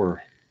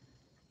 4.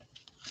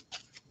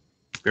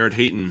 Barrett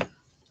Hayton,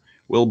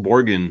 Will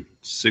Borgen,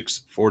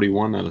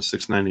 641 out of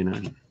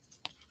 699.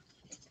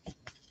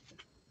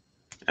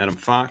 Adam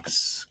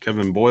Fox,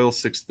 Kevin Boyle,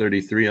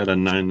 633 out of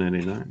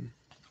 999.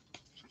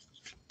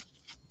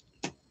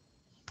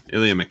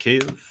 Ilya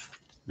Mikheyev,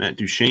 Matt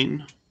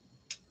Duchene,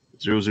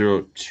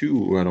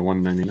 002 out of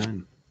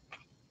 199.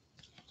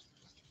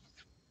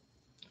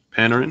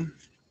 Panarin,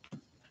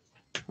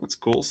 that's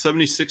cool,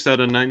 76 out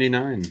of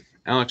 99.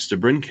 Alex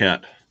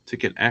DeBrincat,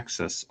 ticket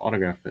access,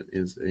 autograph. It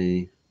is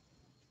a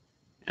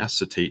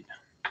acetate.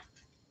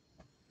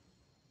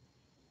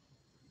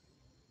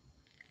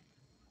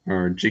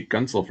 Or Jake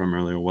Gunsel from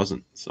earlier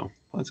wasn't, so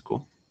that's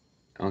cool.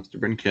 Alex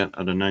DeBrincat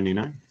out of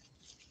 99.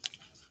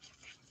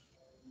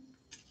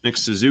 Nick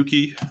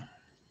Suzuki,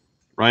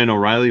 Ryan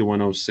O'Reilly,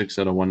 106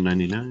 out of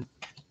 199.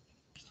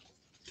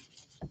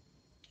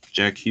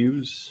 Jack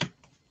Hughes,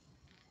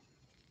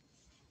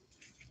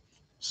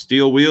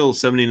 Steel Wheel,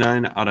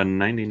 79 out of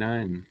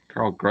 99.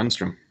 Carl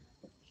Grundstrom.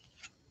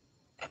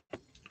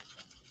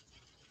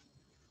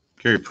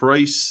 Carey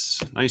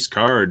Price, nice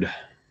card.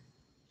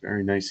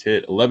 Very nice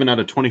hit. 11 out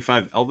of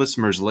 25. Elvis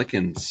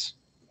Merzlikins,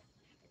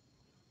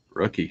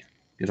 rookie.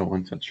 Get a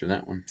one touch for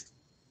that one.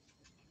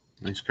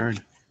 Nice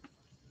card.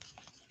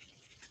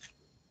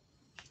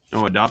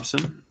 Noah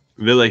Dobson,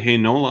 Ville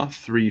Heinola,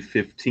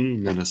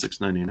 315 out of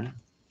 699.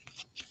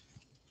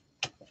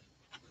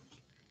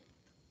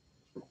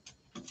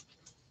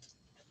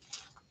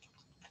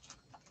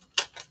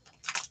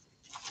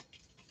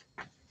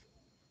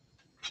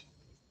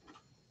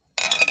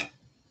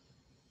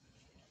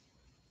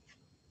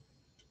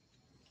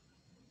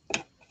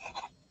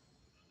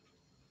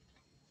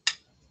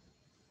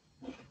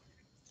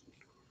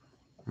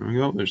 There we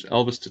go. There's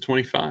Elvis to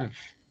 25.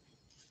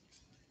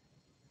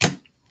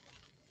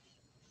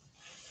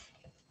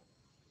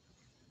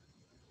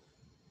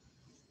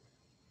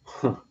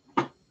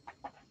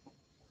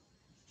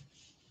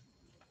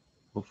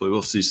 Hopefully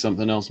we'll see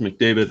something else,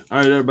 McDavid. All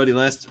right, everybody,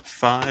 last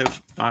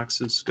 5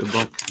 boxes. Good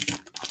luck.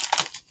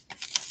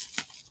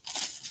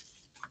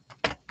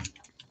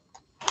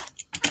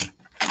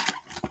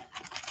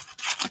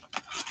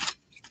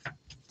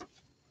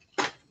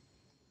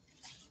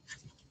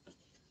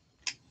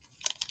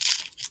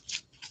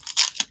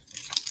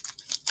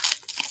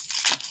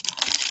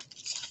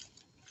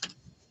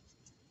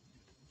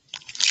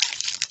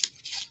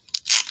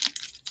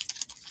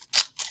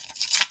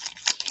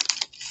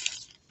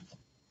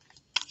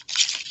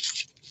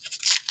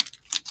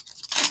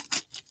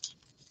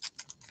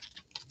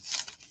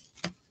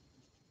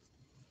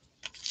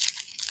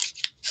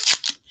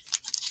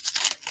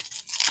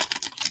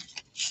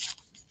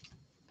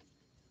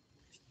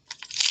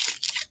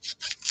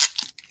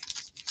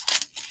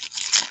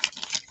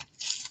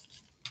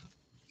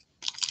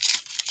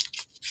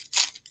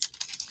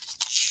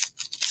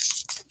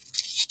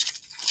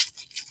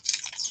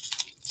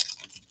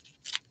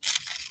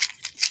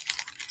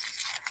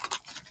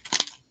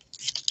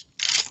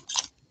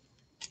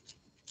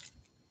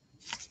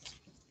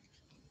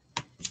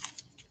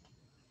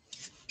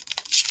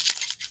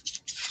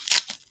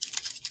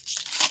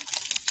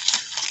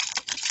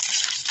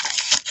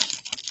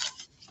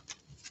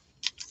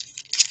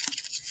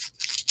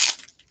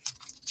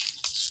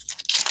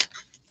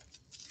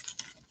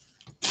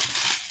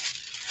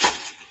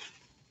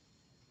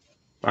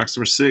 Box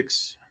number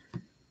 6.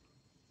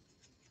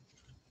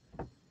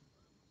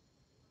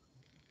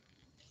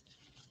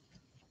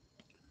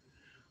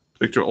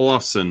 Victor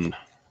Olofsson,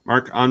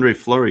 Marc-Andre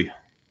Fleury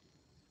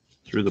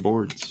through the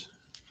boards.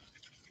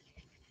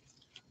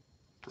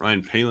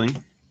 Ryan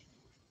Poehling.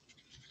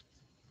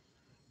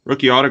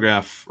 Rookie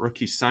autograph,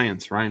 rookie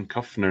science, Ryan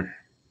Kuffner.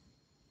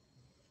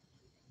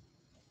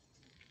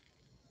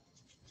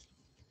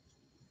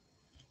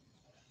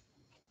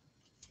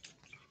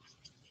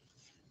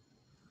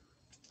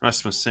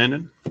 Rasmus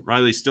Sandin.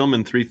 Riley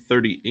Stillman,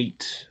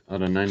 338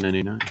 out of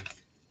 999.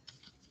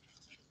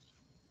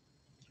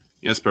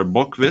 Jesper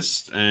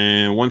Bokvist,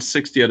 and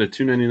 160 out of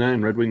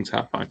 299, Red Wings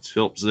Hot Box,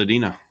 Philip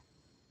Zadina.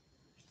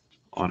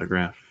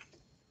 Autograph.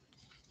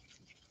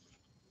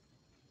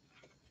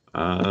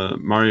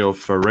 Mario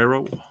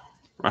Ferrero,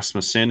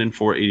 Rasmus Sandin,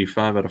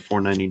 485 out of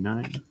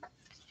 499.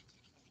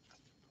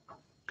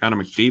 Connor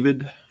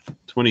McDavid,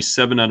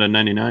 27 out of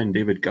 99,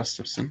 David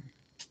Gustafson.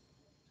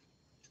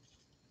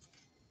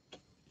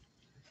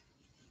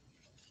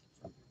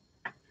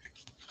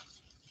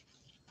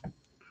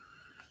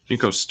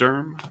 Nico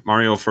Sturm,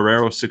 Mario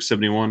Ferrero,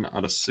 671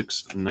 out of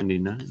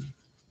 699.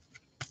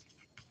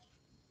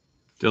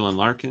 Dylan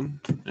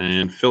Larkin,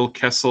 and Phil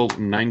Kessel,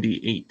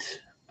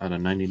 98 out of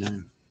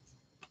 99.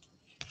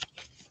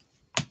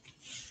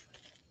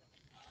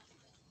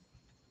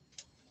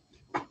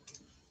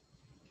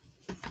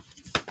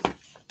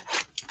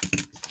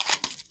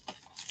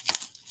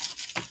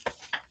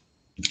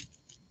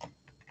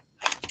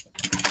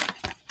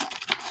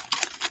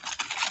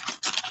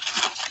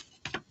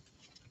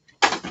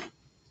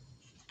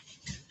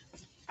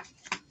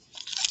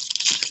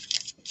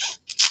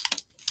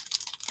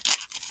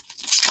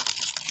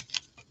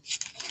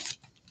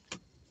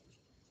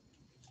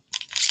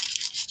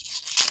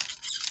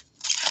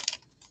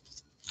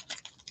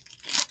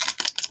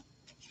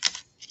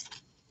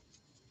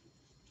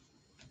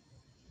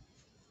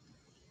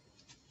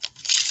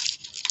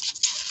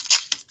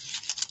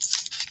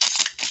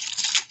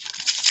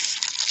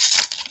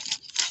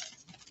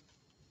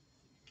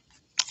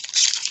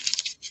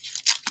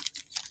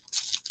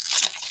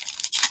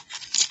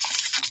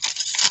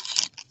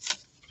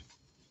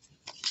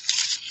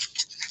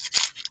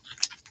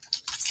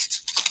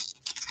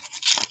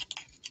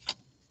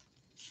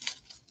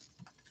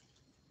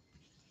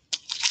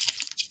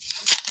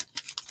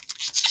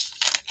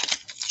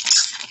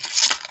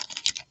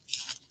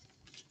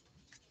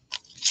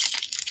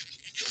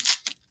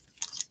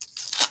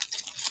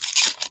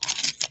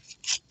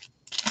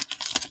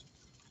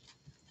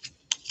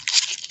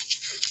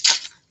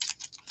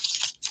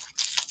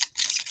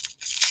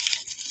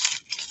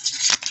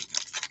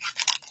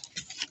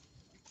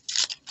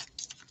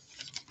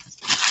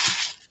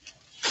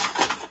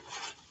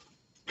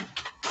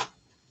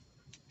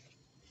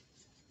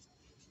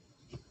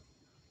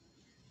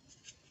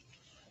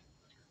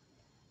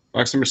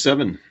 Box number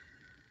 7.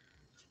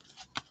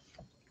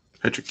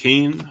 Patrick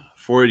Kane,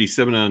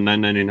 487 out of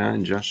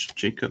 999. Josh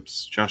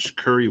Jacobs. Josh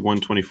Curry,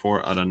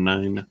 124 out of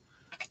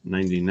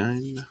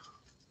 999.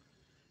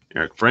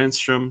 Eric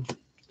Brandstrom.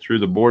 Through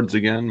the boards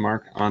again.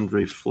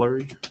 Marc-Andre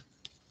Fleury.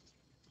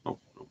 Oh,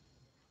 no.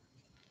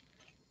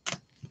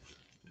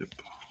 Yep.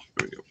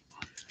 There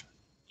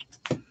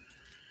we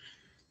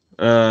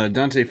go.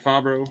 Dante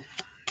Fabro.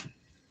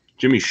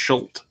 Jimmy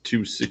Schultz,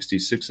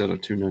 266 out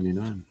of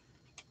 299.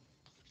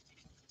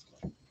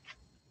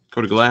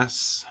 Cody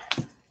Glass.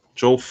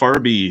 Joel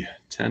Farby,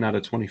 10 out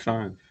of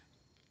 25.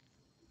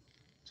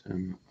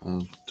 10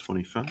 of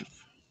 25.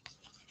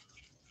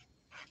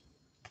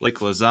 Blake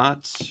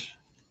Lizotte.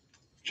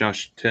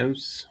 Josh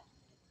Tevz,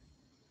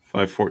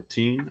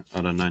 514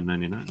 out of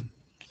 999.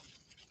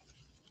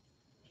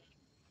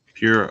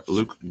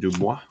 Pierre-Luc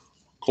Dubois.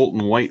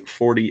 Colton White,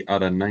 40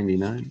 out of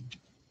 99.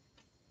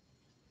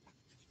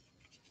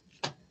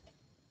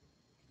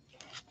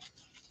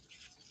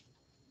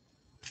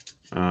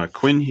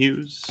 Quinn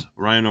Hughes,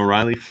 Ryan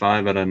O'Reilly,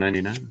 5 out of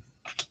 99.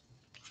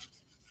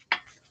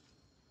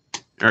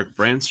 Eric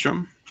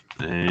Brandstrom,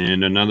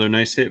 and another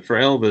nice hit for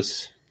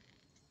Elvis.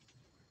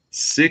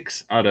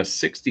 6 out of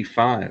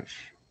 65.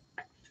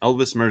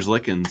 Elvis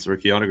Merzlikins,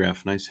 rookie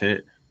autograph, nice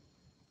hit.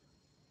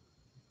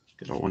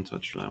 Get a one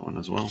touch for that one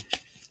as well.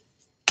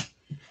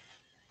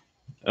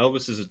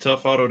 Elvis is a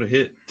tough auto to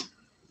hit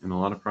in a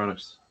lot of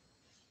products.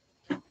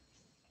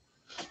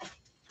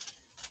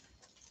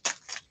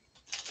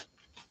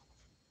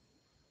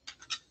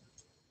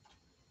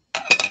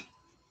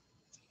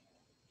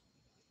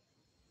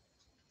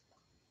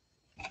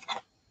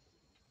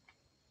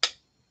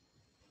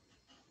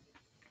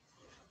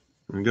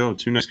 There we go.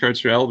 2 nice cards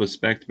for Elvis,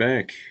 back to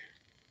back.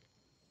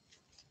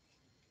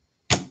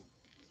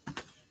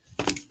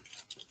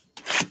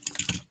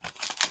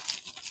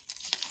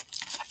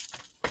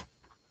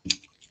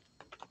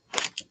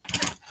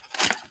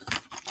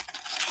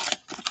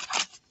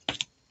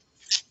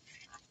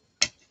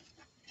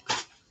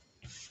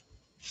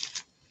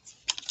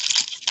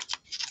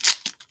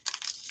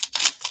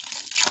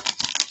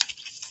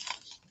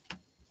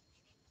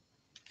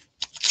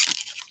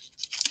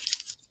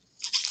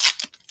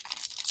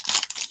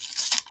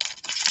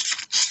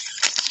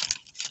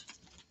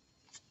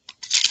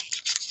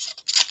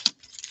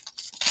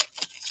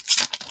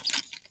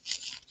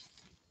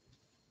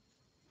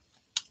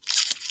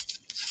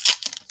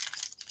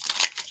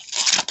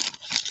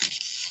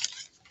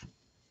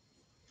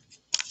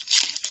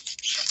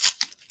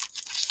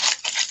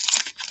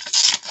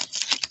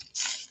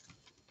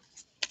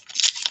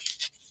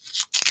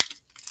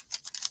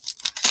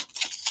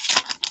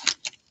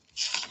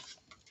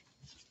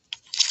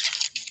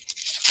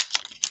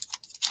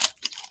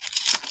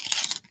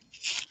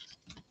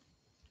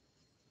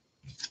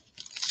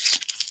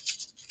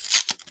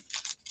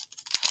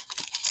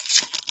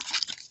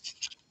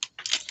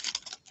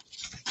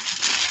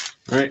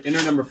 All right,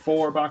 inner number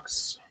 4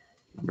 box.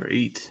 Number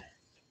 8.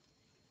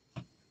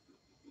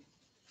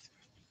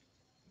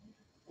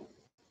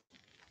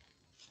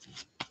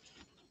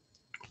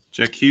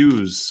 Jack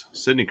Hughes,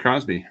 Sidney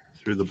Crosby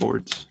through the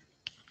boards.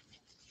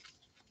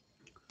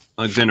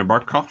 Alexander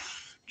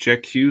Barkov,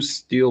 Jack Hughes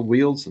steel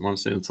wheels. I want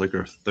to say it's like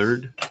our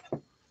 3rd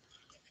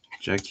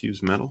Jack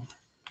Hughes medal.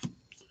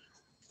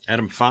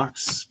 Adam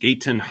Fox,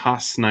 Gaten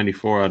Haas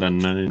 94 out of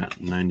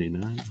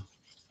 99.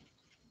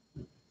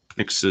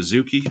 Nick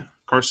Suzuki,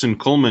 Carson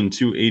Coleman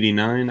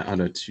 289 out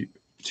of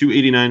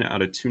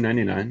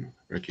 299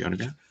 rookie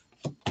autograph.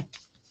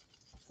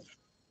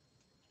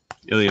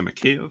 Ilya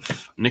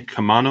Mikheyev, Nick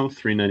Kamano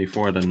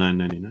 394 out of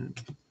 999.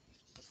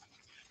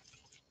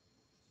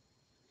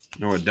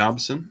 Noah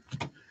Dobson,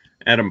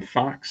 Adam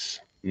Fox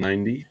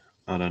 90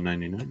 out of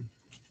 99.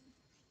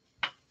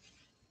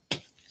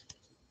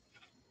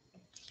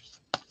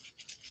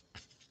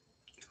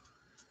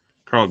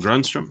 Carl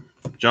Grunstrom,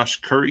 Josh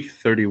Curry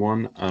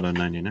 31 out of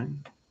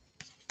 99.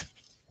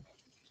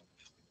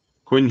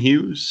 Quinn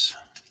Hughes,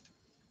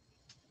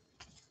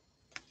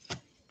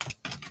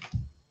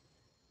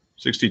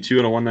 62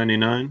 out of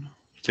 199.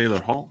 Taylor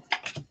Hall.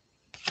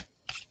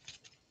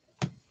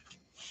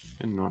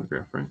 And an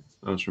autograph, right?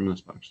 That was from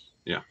this box.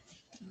 Yeah.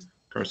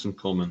 Carson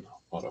Coleman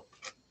auto.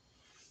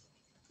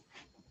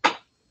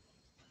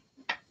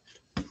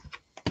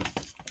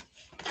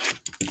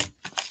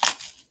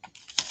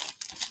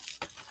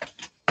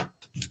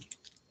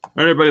 All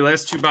right, everybody.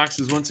 Last 2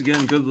 boxes. Once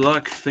again, good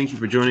luck. Thank you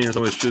for joining us.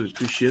 Always truly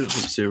appreciate it.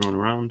 Hope to see everyone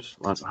around.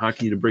 Lots of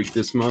hockey to break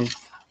this month.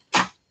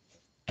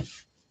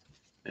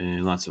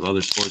 And lots of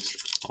other sports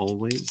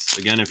always.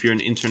 Again, if you're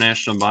an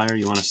international buyer,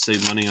 you want to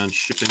save money on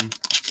shipping,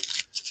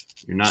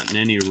 you're not in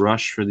any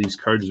rush for these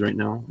cards right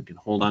now, we can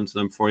hold on to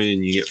them for you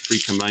and you get free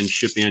combined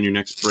shipping on your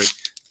next break.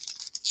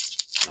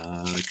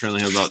 I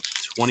currently have about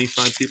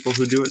 25 people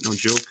who do it, no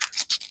joke.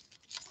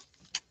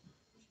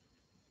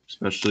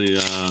 Especially,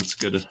 it's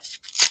good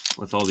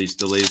with all these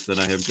delays that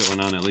I have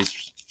going on, at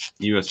least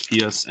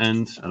USPS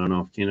end. I don't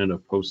know if Canada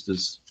Post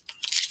is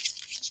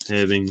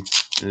having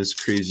as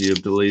crazy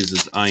of delays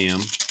as I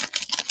am.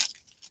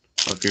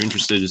 So if you're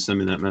interested, just send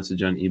me that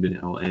message on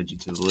eBay. I'll add you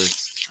to the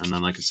list. And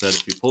then, like I said,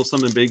 if you pull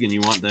something big and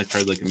you want that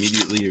card like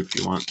immediately, or if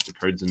you want the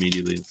cards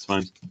immediately, it's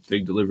fine.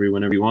 Big delivery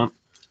whenever you want.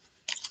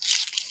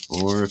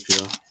 Or if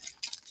you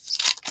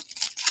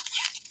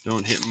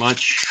don't hit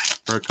much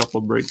for a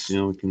couple breaks, you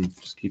know, we can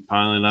just keep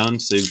piling it on,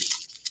 save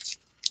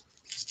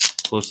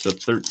close to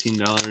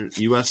 $13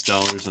 US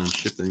dollars on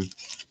shipping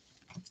if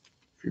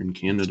you're in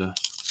Canada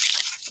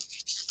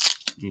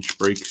each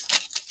break.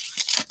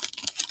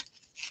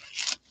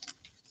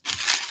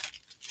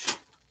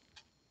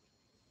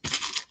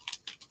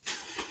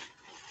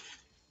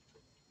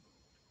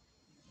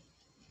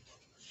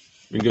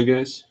 We good,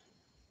 guys?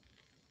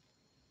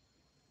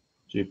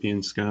 JP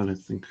and Scott, I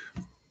think,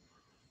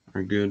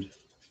 are good.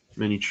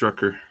 Mini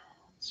Trucker,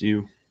 it's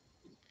you.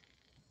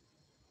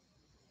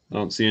 I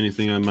don't see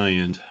anything on my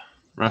end.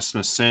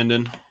 Rasmus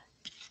Sandin,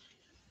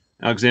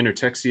 Alexander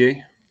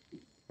Texier,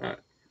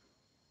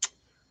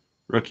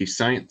 Rookie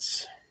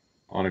Science,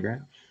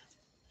 autograph.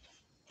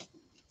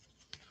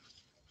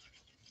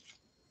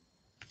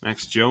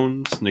 Max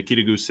Jones,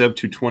 Nikita Gusev,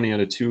 220 out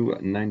of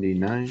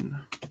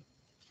 299.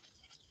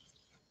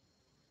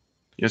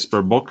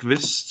 Jesper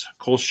Bokvist,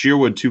 Cole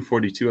Shearwood,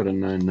 242 out of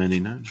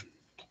 999.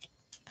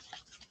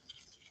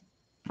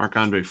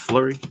 Marc-Andre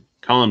Fleury,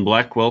 Colin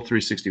Blackwell,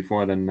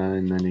 364 out of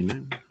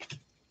 999.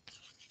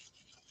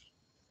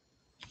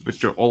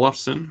 Victor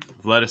Olofsson,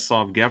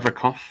 Vladislav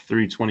Gavrikov,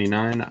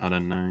 329 out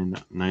of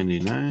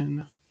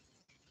 999.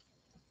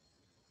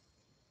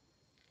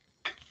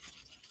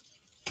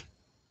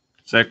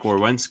 Zach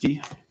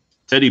Werenski,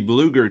 Teddy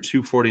Bluger,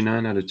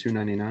 249 out of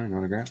 299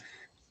 autograph.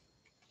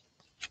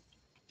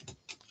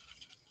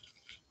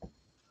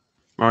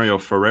 Mario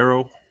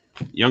Ferrero,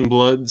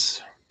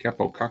 Youngbloods,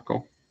 Capo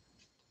Caco.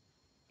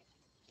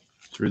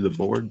 Through the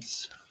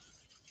boards.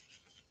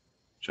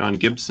 John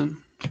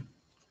Gibson.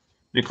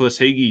 Nicholas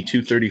Hagee,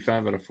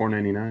 235 out of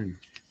 499.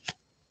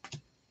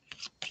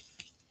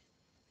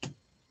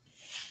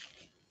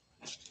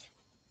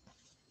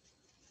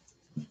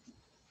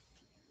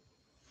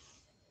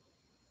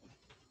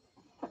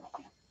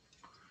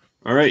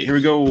 All right, here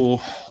we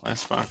go.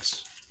 Last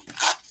box.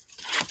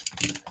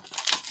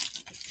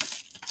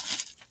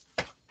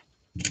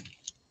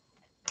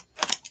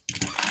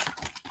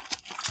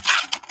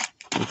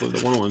 Hopefully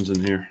the 1-1's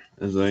in here,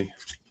 as I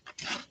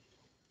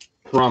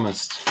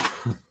promised.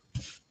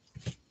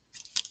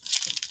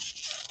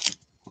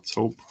 Let's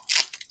hope.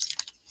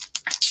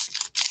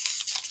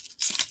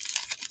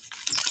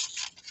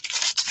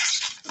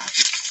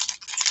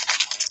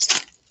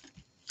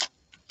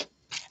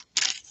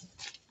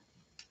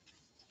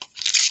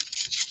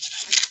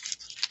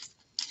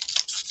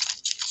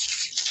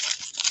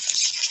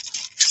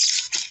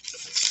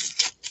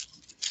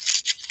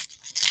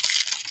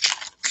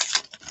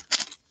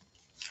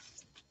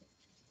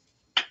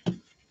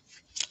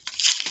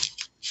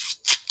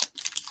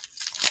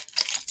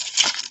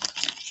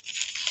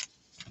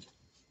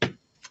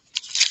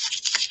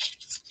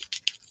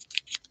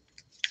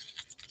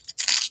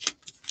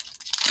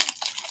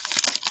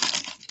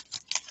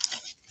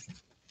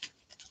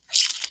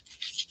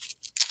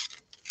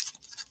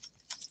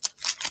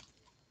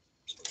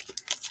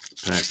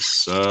 Packs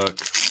suck.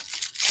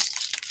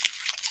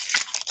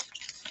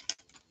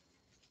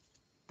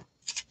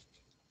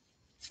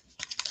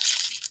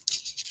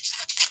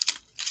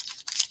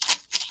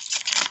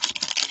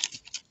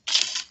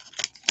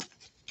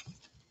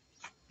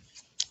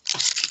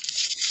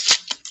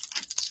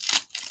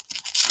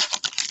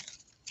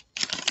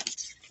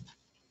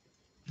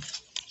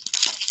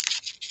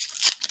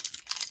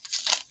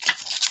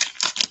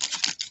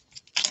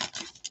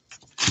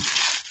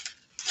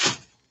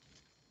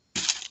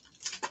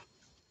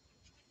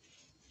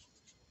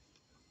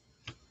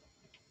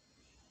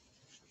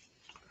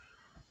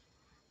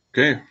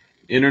 Okay,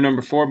 inner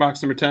number 4,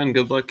 box number 10.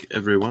 Good luck,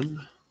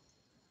 everyone.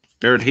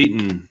 Barrett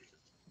Hayton,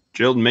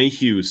 Gerald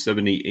Mayhew,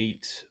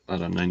 78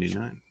 out of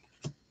 99.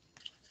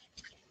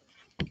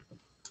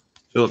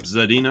 Philip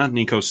Zadina,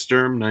 Nico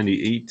Sturm,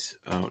 98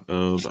 out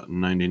of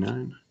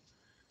 99.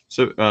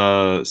 So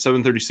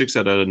 736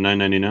 out of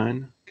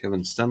 999.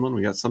 Kevin Stenlund,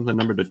 we got something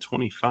numbered to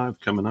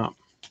 25 coming up.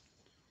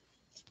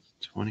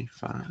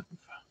 25.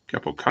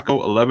 Capo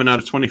Caco, 11 out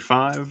of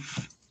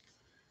 25.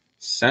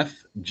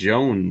 Seth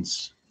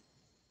Jones.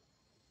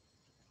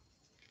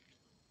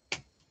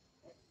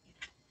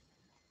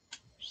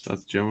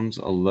 Seth Jones,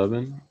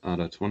 11 out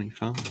of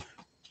 25.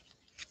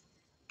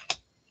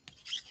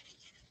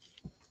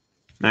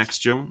 Max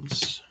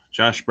Jones.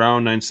 Josh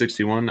Brown,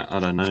 961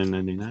 out of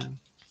 999.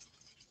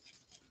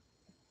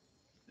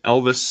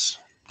 Elvis,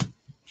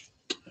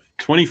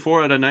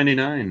 24 out of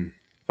 99.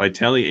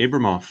 Vitaly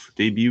Abramov,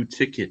 debut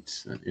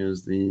ticket. That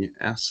is the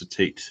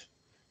acetate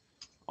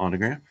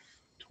autograph.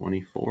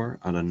 24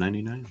 out of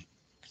 99.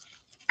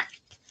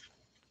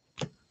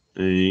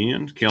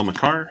 And Cale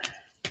Makar.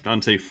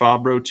 Dante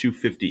Fabro,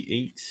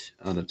 258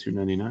 out of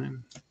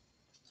 299.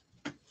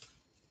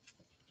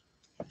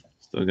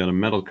 Still got a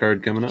metal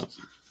card coming up.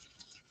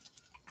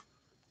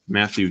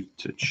 Matthew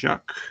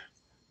Tkachuk.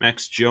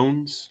 Max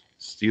Jones,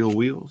 steel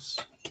wheels.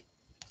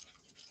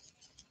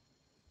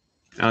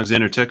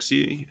 Alexander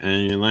Texier.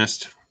 And your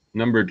last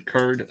numbered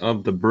card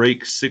of the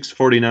break,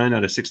 649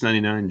 out of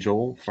 699,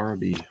 Joel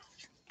Farabee.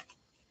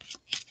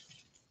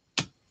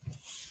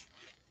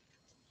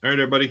 All right,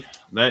 everybody.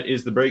 That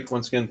is the break.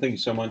 Once again, thank you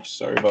so much.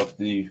 Sorry about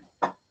the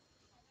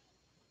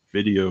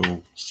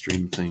video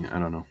stream thing. I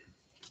don't know.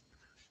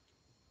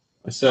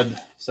 I said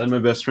my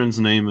best friend's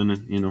name,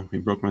 and he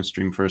broke my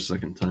stream for a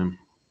second time.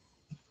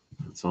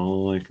 That's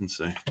all I can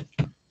say.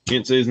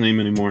 Can't say his name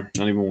anymore,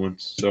 not even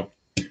once. So,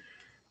 all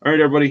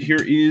right, everybody.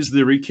 Here is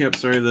the recap.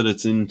 Sorry that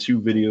it's in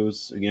 2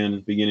 videos. Again,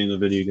 at the beginning of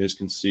the video, you guys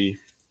can see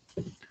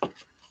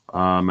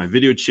my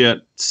video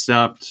chat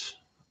stopped.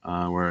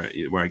 Where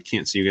I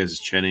can't see you guys'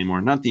 chat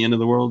anymore. Not the end of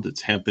the world.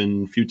 It's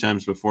happened a few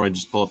times before. I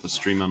just pull up a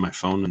stream on my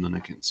phone and then I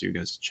can't see you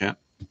guys' chat.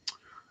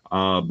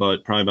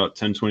 But probably about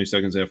 10-20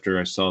 seconds after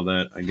I saw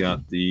that, I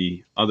got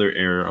the other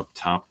error up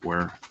top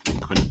where I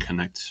couldn't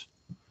connect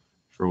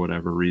for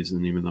whatever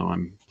reason, even though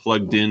I'm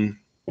plugged in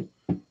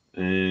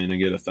and I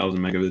get 1,000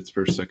 megabits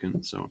per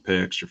second. So I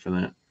pay extra for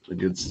that. The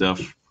good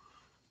stuff.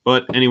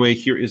 But anyway,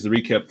 here is the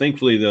recap.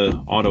 Thankfully,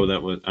 the auto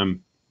that was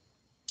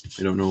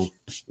I don't know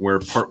where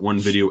part 1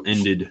 video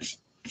ended,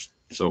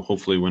 so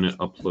hopefully when it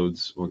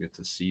uploads we'll get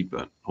to see.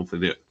 But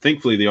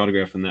thankfully the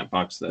autograph in that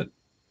box that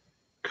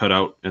cut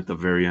out at the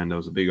very end, that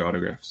was a big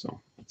autograph,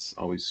 so it's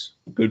always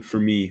good for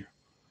me,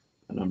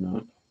 and I'm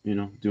not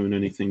doing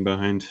anything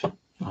behind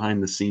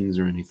the scenes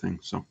or anything.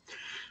 So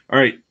all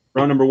right,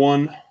 round number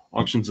 1,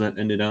 auctions that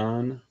ended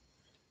on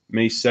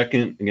May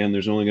 2nd. Again,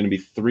 there's only going to be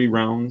 3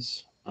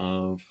 rounds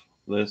of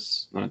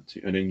this. I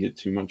didn't get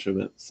too much of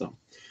it, so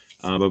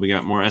but we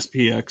got more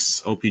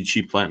SPX,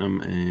 OPG Platinum,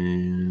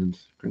 and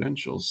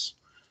credentials.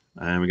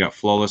 And we got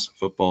Flawless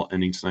Football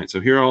ending tonight. So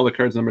here are all the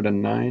cards numbered to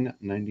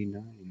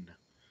 999.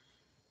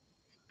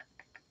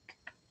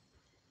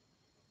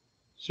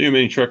 See you,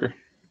 Mini Trucker.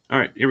 All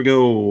right, here we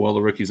go. All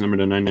the rookies numbered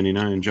to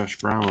 999. Josh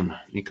Brown,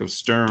 Nico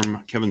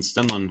Sturm, Kevin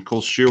Stenlund,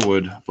 Cole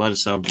Sherwood,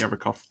 Vladislav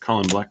Gavrikov,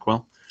 Colin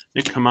Blackwell,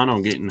 Nick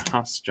Camano, Gaten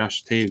Haas,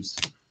 Josh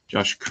Taves,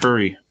 Josh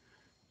Curry,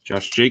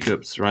 Josh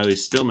Jacobs, Riley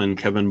Stillman,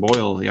 Kevin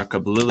Boyle,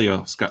 Jakob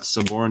Lilio, Scott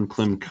Saborn,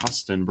 Klim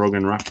Kostin,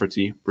 Brogan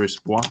Rafferty, Brice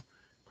Bois,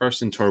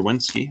 Carson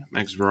Torwensky,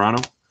 Max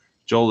Verano,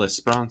 Joel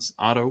Esperance,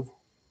 Otto,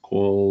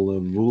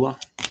 Kolavula,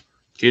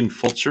 Caden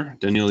Fulcher,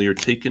 Daniel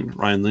Yertaken,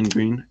 Ryan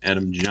Lindgreen,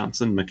 Adam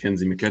Johnson,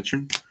 Mackenzie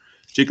McEachern,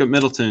 Jacob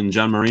Middleton,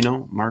 John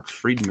Marino, Mark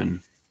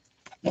Friedman.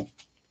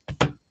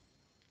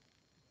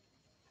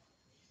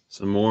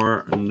 Some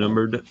more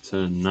numbered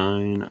to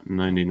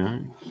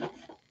 999.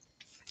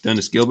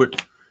 Dennis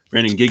Gilbert,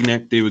 Brandon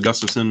Gignac, David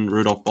Gustafson,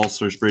 Rudolph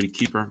Balsers, Brady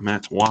Keeper,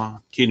 Matt Waugh,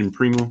 Caden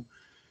Primo,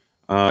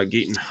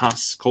 Gaten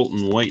Haas,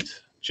 Colton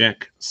White,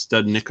 Jack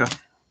Studnicka,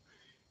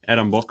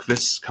 Adam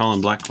Bokvis, Colin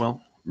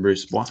Blackwell,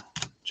 Brice Bois,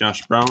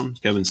 Josh Brown,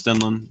 Kevin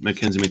Stenlund,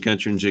 Mackenzie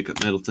McEachern,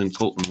 Jacob Middleton,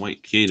 Colton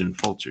White, Caden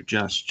Fulcher,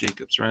 Josh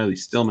Jacobs, Riley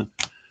Stillman,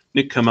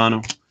 Nick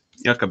Camano,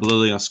 Jakob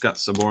Lilio, Scott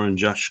Saborn,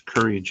 Josh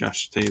Curry,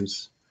 Josh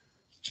Taves,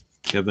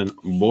 Kevin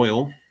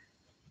Boyle.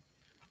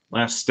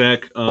 Last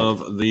stack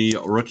of the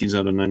rookies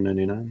out of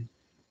 999.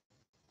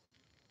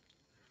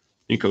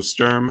 Nico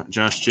Sturm,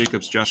 Josh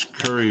Jacobs, Josh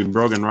Curry,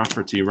 Brogan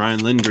Rafferty,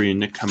 Ryan Lindgren,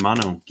 Nick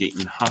Camano,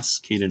 Gaten Huss,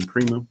 Caden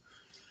Primo,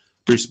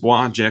 Bruce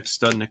Bois, Jack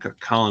Studnicka,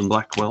 Colin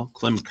Blackwell,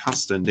 Clem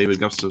Costa, David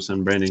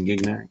Gustafson, Brandon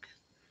Gignac,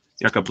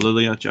 Jakob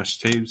Lilia, Josh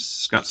Taves,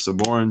 Scott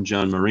Saborin,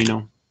 John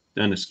Marino,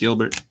 Dennis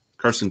Gilbert,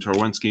 Carson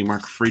Torwensky,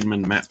 Mark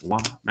Friedman, Matt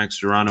Waugh, Max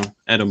Durano,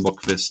 Adam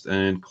Bookvist,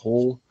 and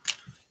Cole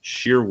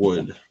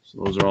Shearwood.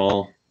 So those are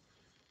all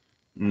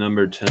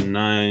numbered to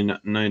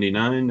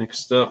 999.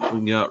 Next up,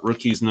 we got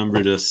rookies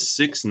numbered to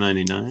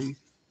 699.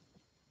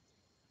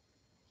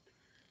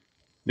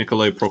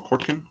 Nikolai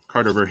Prokhorkin,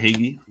 Carter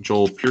Verhage,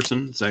 Joel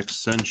Pearson, Zach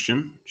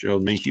Sension,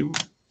 Gerald Mayhew,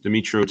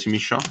 Dmitro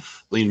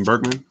Timishov, Lean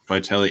Bergman,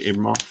 Vitaly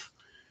Abramov,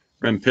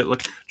 Rem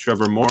Pitlick,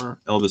 Trevor Moore,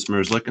 Elvis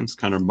Merzlikins,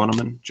 Connor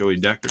Bunneman, Joey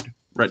Deckard,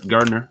 Brett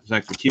Gardner,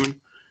 Zach McEwen,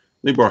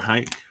 Libor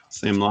Hayek,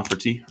 Sam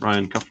Lafferty,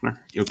 Ryan Kuffner,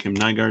 Joachim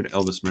Nygaard,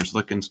 Elvis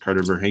Merzlikins,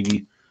 Carter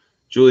Verhage,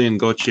 Julian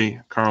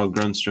Gauthier, Carl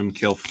Grunstrom,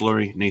 Kale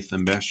Fleury,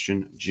 Nathan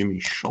Bastian,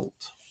 Jimmy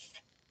Schultz.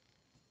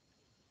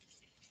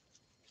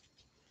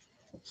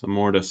 Some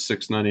more to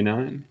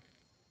 699.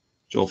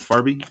 Joel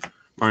Farby,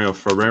 Mario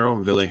Ferrero,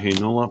 Ville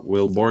Heinola,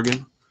 Will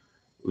Borgen,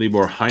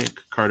 Libor Hayek,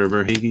 Carter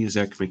Verhage,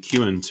 Zach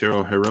McEwen,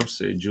 Tero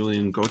Hirose,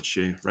 Julian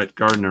Gauthier, Rhett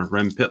Gardner,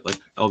 Rem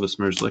Pitlick, Elvis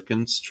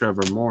Merzlikins,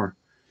 Trevor Moore,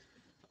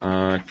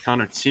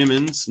 Connor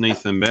Timmons,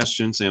 Nathan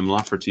Bastian, Sam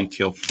Lafferty,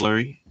 Kale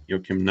Fleury,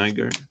 Joachim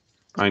Nygaard,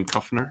 Ryan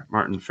Kuffner,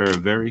 Martin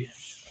Ferraveri.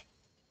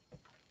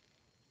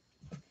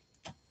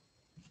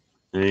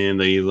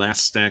 And the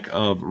last stack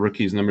of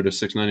rookies numbered to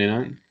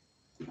 699.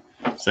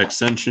 Zach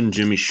Sension,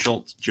 Jimmy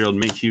Schultz, Gerald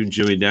Mayhew,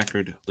 Joey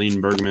Deckard, Lean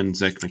Bergman,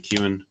 Zach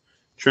McEwen,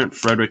 Trent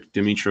Frederick,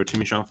 Dmitro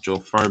Timishov, Joel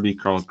Farby,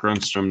 Carl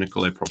Grunstrom,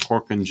 Nikolai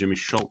Prokhorkin, Jimmy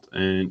Schultz,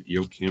 and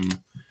Joachim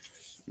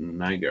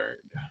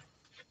Nygaard.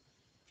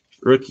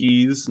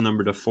 Rookies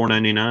numbered to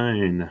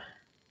 499.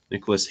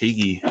 Nicholas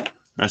Hagee,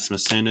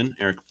 Rasmus Sandin,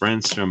 Eric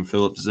Brandstrom,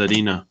 Philip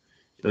Zadina,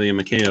 Ilya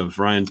Mikheyev,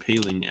 Ryan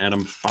Paling,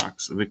 Adam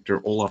Fox,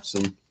 Victor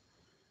Olofsson,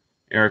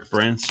 Eric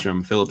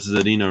Brandstrom, Philip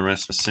Zadina,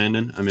 Rasmus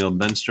Sandin, Emil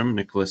Benstrom,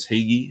 Nicholas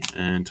Hagee,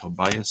 and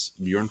Tobias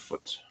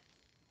Bjornfoot.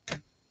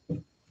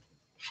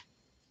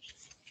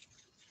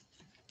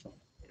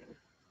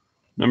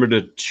 Number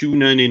to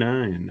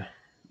 299,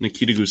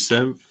 Nikita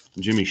Gusev,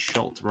 Jimmy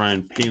Schultz,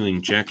 Ryan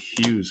Paling, Jack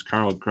Hughes,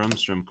 Carl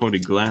Grunstrom, Cody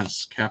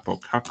Glass, Capo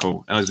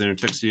Kako, Alexander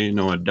Texier,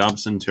 Noah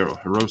Dobson, Tero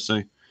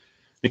Hirose,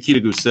 Nikita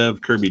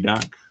Gusev, Kirby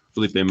Doc,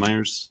 Felipe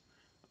Myers,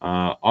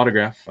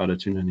 autograph out of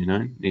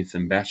 299,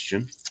 Nathan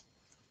Bastian.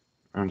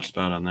 Wrong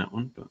spot on that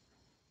one, but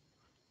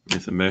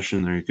Nathan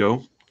Bastian, there you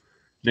go.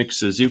 Nick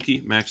Suzuki,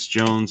 Max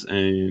Jones,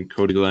 and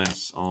Cody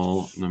Glass,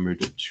 all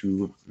numbered to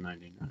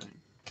 299.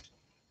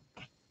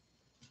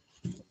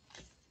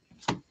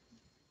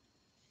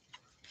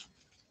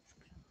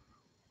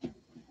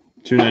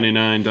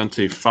 $299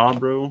 Dante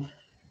Fabro.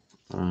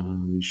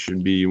 He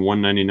should be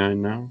 $199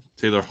 now.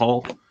 Taylor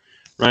Hall,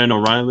 Ryan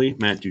O'Reilly,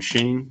 Matt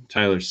Duchene,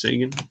 Tyler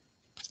Sagan,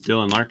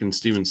 Dylan Larkin,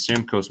 Steven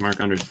Stamkos,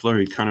 Marc-Andre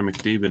Fleury, Connor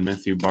McDavid,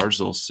 Matthew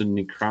Barzal,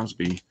 Sidney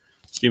Crosby,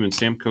 Steven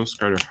Stamkos,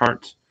 Carter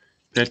Hart,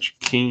 Patrick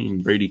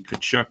Kane, Brady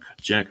Tkachuk,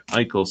 Jack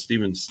Eichel,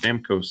 Steven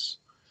Stamkos,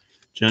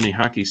 Johnny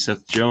Hockey,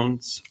 Seth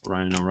Jones,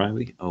 Ryan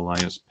O'Reilly,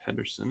 Elias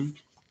Pettersson,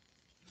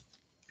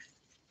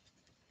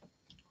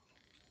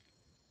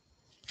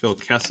 Phil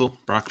Kessel,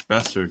 Brock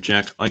Besser,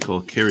 Jack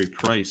Eichel, Carey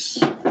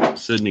Price,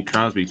 Sidney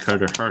Crosby,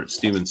 Carter Hart,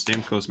 Steven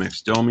Stamkos,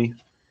 Max Domi,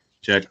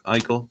 Jack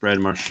Eichel, Brad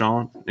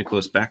Marchand,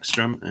 Nicholas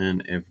Backstrom,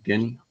 and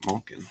Evgeny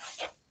Malkin.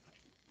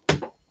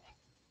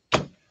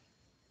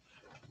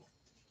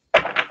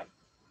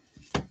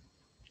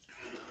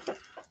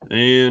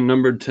 And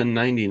numbered to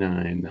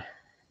 99,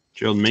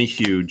 Gerald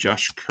Mayhew,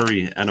 Josh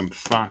Curry, Adam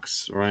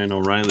Fox, Ryan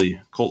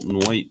O'Reilly, Colton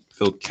White,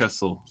 Phil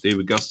Kessel,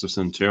 David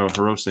Gustafson, Tero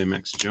Hirose,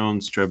 Max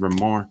Jones, Trevor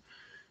Moore,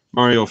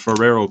 Mario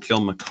Ferrero,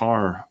 Kale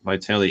McCarr,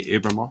 Vitaly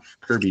Abramov,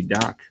 Kirby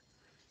Doc,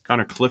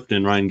 Connor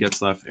Clifton, Ryan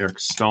Getzlaff, Eric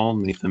Stahl,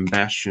 Nathan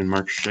Bastian,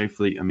 Mark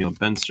Scheifele, Emil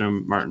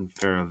Benstrom, Martin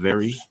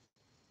Ferraveri,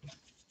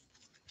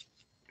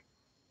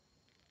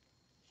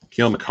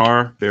 Kale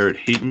McCarr, Barrett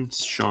Hayton,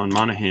 Sean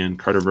Monahan,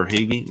 Carter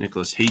Verhage,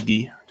 Nicholas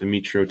Hagee,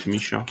 Dmitro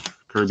Timishov,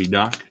 Kirby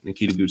Doc,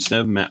 Nikita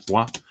Gusev, Matt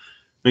Watt,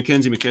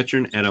 Mackenzie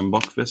McEachern, Adam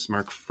Buckfist,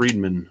 Mark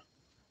Friedman,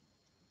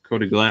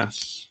 Cody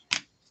Glass,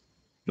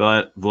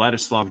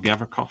 Vladislav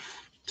Gavrikov,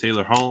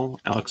 Taylor Hall,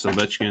 Alex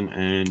Ovechkin,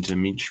 and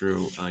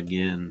Dmitro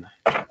again.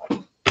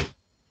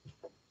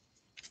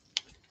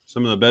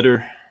 Some of the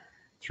better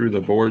through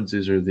the boards.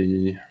 These are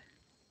the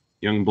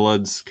young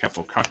bloods: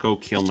 Capo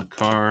Kako, Kale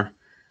McCarr,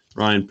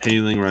 Ryan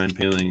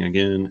Paling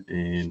again,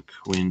 and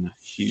Quinn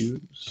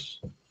Hughes.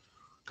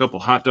 A couple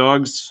hot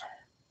dogs: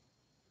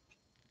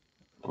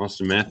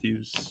 Austin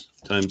Matthews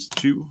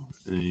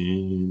 ×2,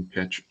 and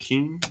Patrick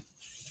King.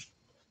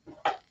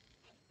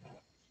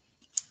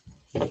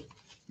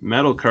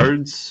 Metal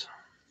cards,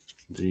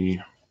 the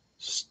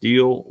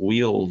Steel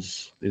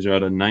Wheels. These are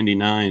out of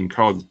 99.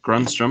 Carl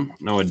Grunstrom,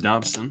 Noah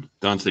Dobson,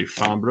 Dante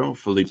Fabro,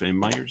 Felipe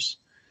Myers,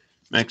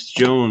 Max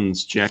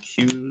Jones, Jack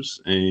Hughes,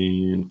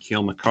 and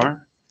Kale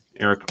McCarr,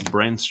 Eric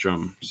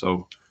Brandstrom.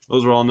 So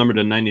Those are all numbered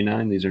to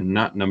 99. These are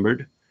not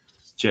numbered.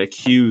 Jack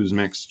Hughes,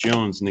 Max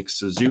Jones, Nick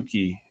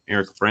Suzuki,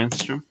 Eric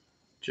Brandstrom,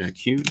 Jack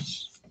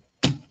Hughes.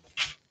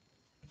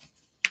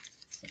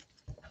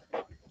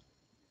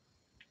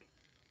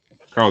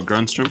 Carl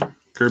Grunstrom,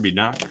 Kirby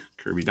Doc,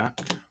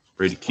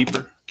 Brady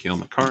Keeper, Cale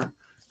Makar,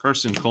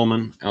 Carson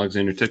Coleman,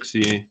 Alexander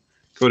Texier,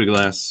 Cody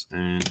Glass,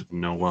 and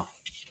Noah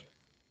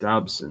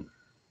Dobson.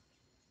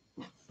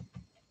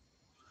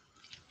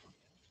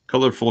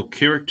 Colorful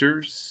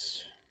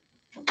characters,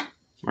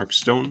 Mark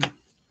Stone,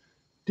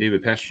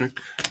 David Pastrnak,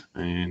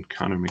 and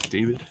Connor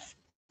McDavid.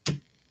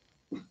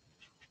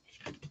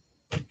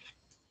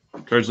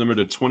 Cards numbered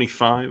to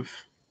 25,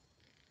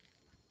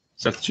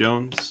 Seth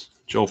Jones,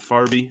 Joel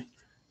Farby,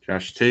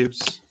 Josh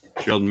Taves,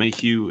 Gerald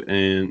Mayhew,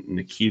 and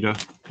Nikita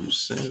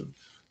Gusev.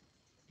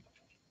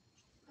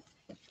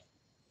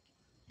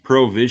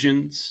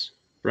 Provisions,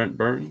 Brent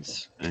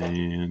Burns,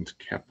 and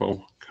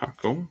Capo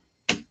Caco.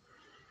 All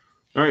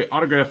right,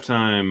 autograph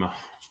time.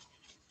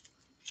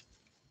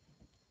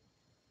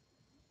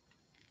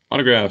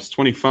 Autographs,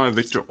 25,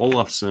 Victor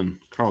Olofsson,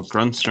 Carl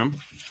Grunstrom,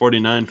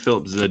 49,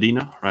 Philip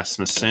Zadina,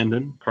 Rasmus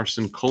Sandin,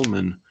 Carson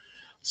Coleman,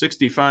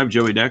 65,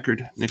 Joey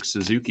Deckard, Nick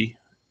Suzuki,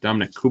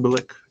 Dominic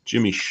Kubalik,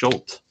 Jimmy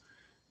Schultz,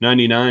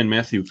 99,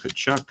 Matthew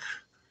Tkachuk,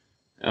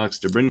 Alex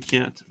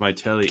DeBrincat,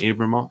 Vitaly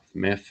Abramov,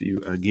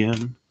 Matthew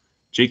again,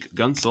 Jake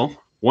Gunsel,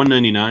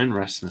 199,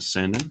 Rasmus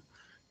Sandin,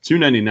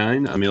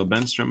 299, Emil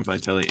Benstrom,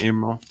 Vitaly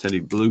Abramov,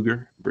 Teddy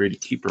Bluger, Brady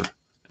Keeper,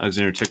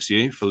 Alexander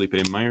Texier,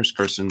 Felipe Myers,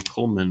 Carson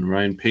Coleman,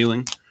 Ryan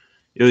Poehling,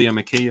 Ilya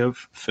Mikheyev,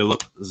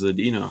 Philip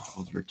Zadina,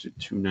 over to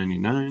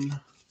 299.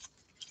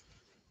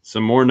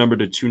 Some more numbered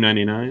to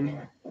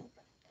 299.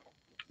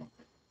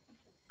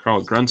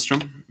 Carl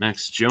Grunstrom,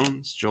 Max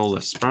Jones, Joel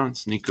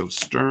Esperance, Nico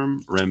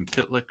Sturm, Rem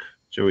Pitlick,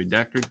 Joey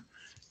Deckard,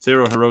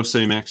 Taro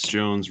Hirose, Max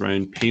Jones,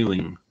 Ryan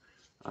Poehling.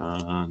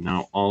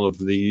 Now all of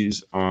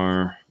these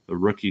are the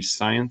rookie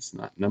science,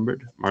 not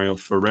numbered. Mario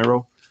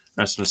Ferrero,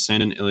 Rasmus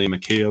Sandin, Ilya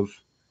Mikheyev,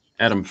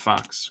 Adam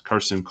Fox,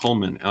 Carson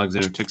Coleman,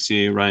 Alexander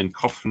Texier, Ryan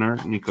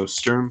Koffner, Nico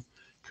Sturm,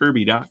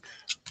 Kirby Doc,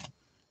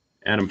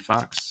 Adam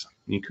Fox,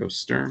 Nico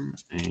Sturm,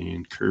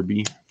 and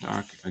Kirby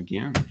Doc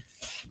again.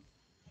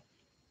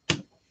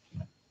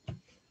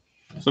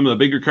 Some of the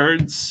bigger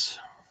cards.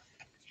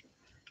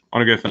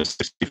 Autograph on a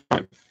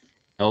 65,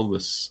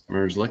 Elvis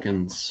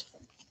Merzlikins.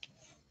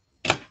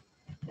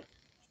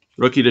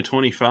 Rookie to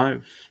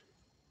 25,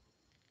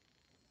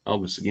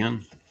 Elvis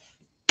again.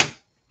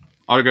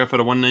 Autograph out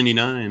of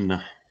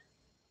 199,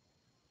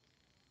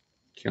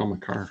 Cale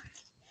Makar.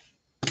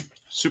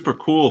 Super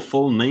cool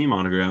full name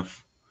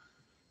autograph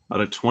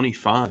out of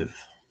 25,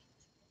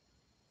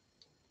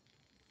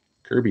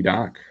 Kirby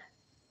Doc.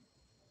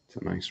 It's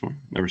a nice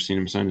one. Never seen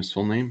him sign his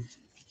full name.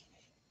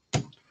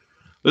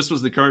 This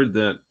was the card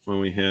that when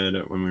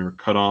we were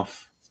cut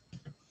off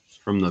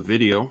from the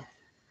video,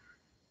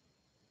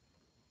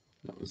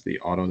 that was the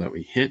auto that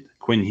we hit.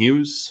 Quinn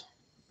Hughes,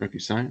 rookie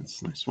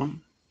science, nice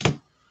one.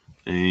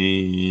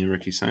 And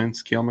rookie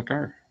science, Cale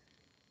Makar.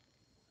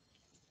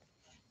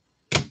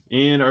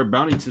 And our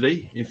bounty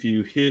today, if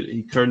you hit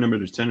a card number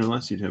to 10 or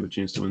less, you'd have a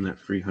chance to win that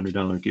free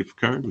 $100 gift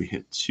card. We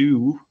hit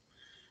 2.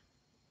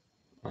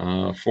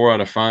 4 out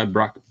of 5,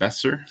 Brock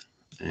Besser.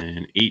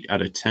 And 8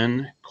 out of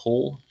 10,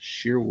 Cole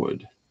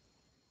Sherwood.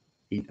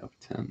 8 of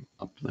 10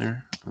 up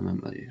there. And then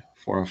the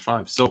 4 out of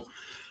 5. So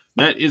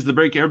that is the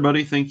break,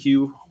 everybody. Thank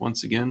you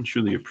once again.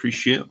 Truly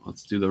appreciate it.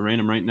 Let's do the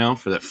random right now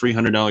for that free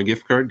 $100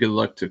 gift card. Good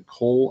luck to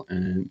Cole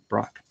and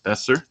Brock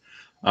Besser.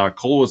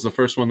 Cole was the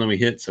first one that we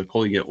hit. So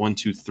Cole, you get 1,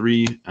 2,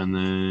 3. And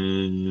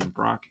then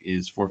Brock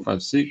is 4,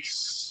 5,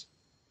 6.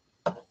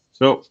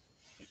 So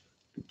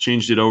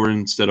changed it over.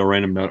 Instead of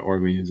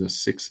random.org, we use a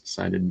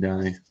 6-sided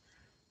die.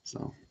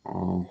 So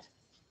all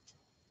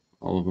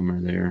of them are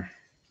there.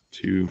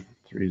 2,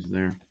 3 is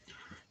there.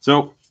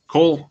 So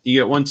Cole, you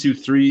get 1, 2,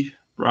 3.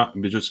 Brock,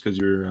 just because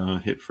you're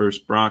hit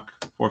first. Brock,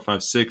 4,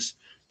 5, 6.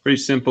 Pretty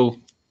simple.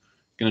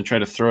 Going to try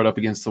to throw it up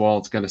against the wall.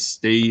 It's got to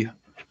stay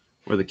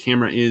where the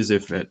camera is.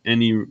 If at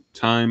any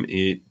time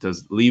it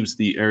leaves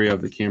the area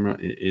of the camera,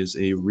 it is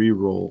a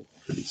re-roll.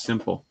 Pretty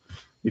simple.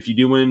 If you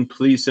do win,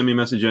 please send me a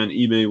message on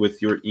eBay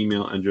with your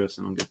email address,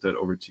 and I'll get that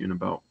over to you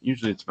in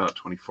usually it's about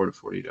 24 to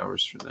 48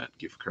 hours for that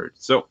gift card.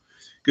 So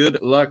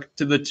good luck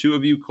to the 2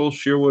 of you. Cole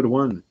Sherwood,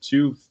 1,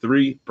 2,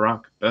 3.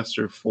 Brock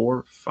Besser,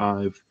 4,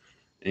 5,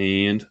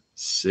 and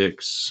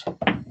 6.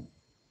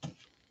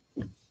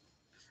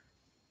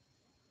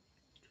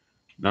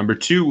 Number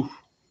 2.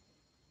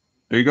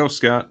 There you go,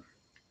 Scott.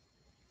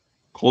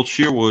 Cole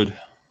Sherwood.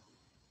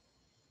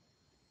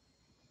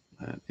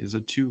 That is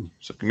a 2.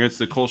 So congrats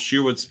to the Cole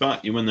Sherwood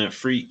spot. You win that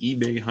free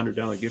eBay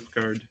 $100 gift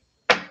card.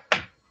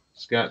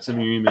 Scott, send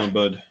me your email,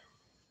 bud.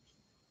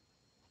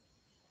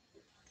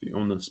 If you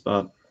own the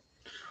spot.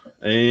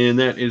 And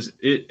that is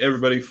it,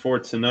 everybody, for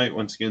tonight.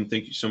 Once again,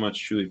 thank you so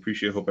much. Truly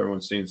appreciate it. Hope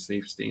everyone's staying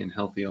safe, staying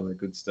healthy, all that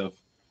good stuff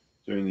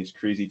during these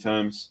crazy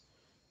times.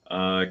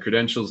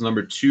 Credentials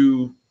number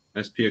 2,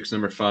 SPX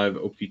number 5,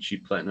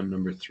 OPG Platinum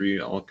number 3,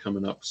 all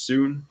coming up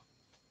soon.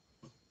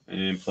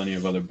 And plenty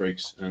of other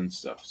breaks and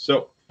stuff.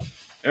 So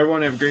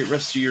Everyone have a great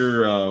rest of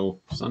your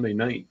Sunday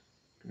night.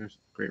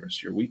 Great rest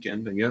of your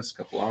weekend, I guess. A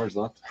couple hours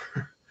left.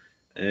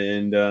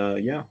 And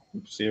yeah,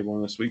 we'll see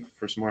everyone this week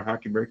for some more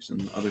hockey breaks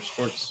and other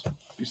sports.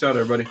 Peace out,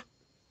 everybody.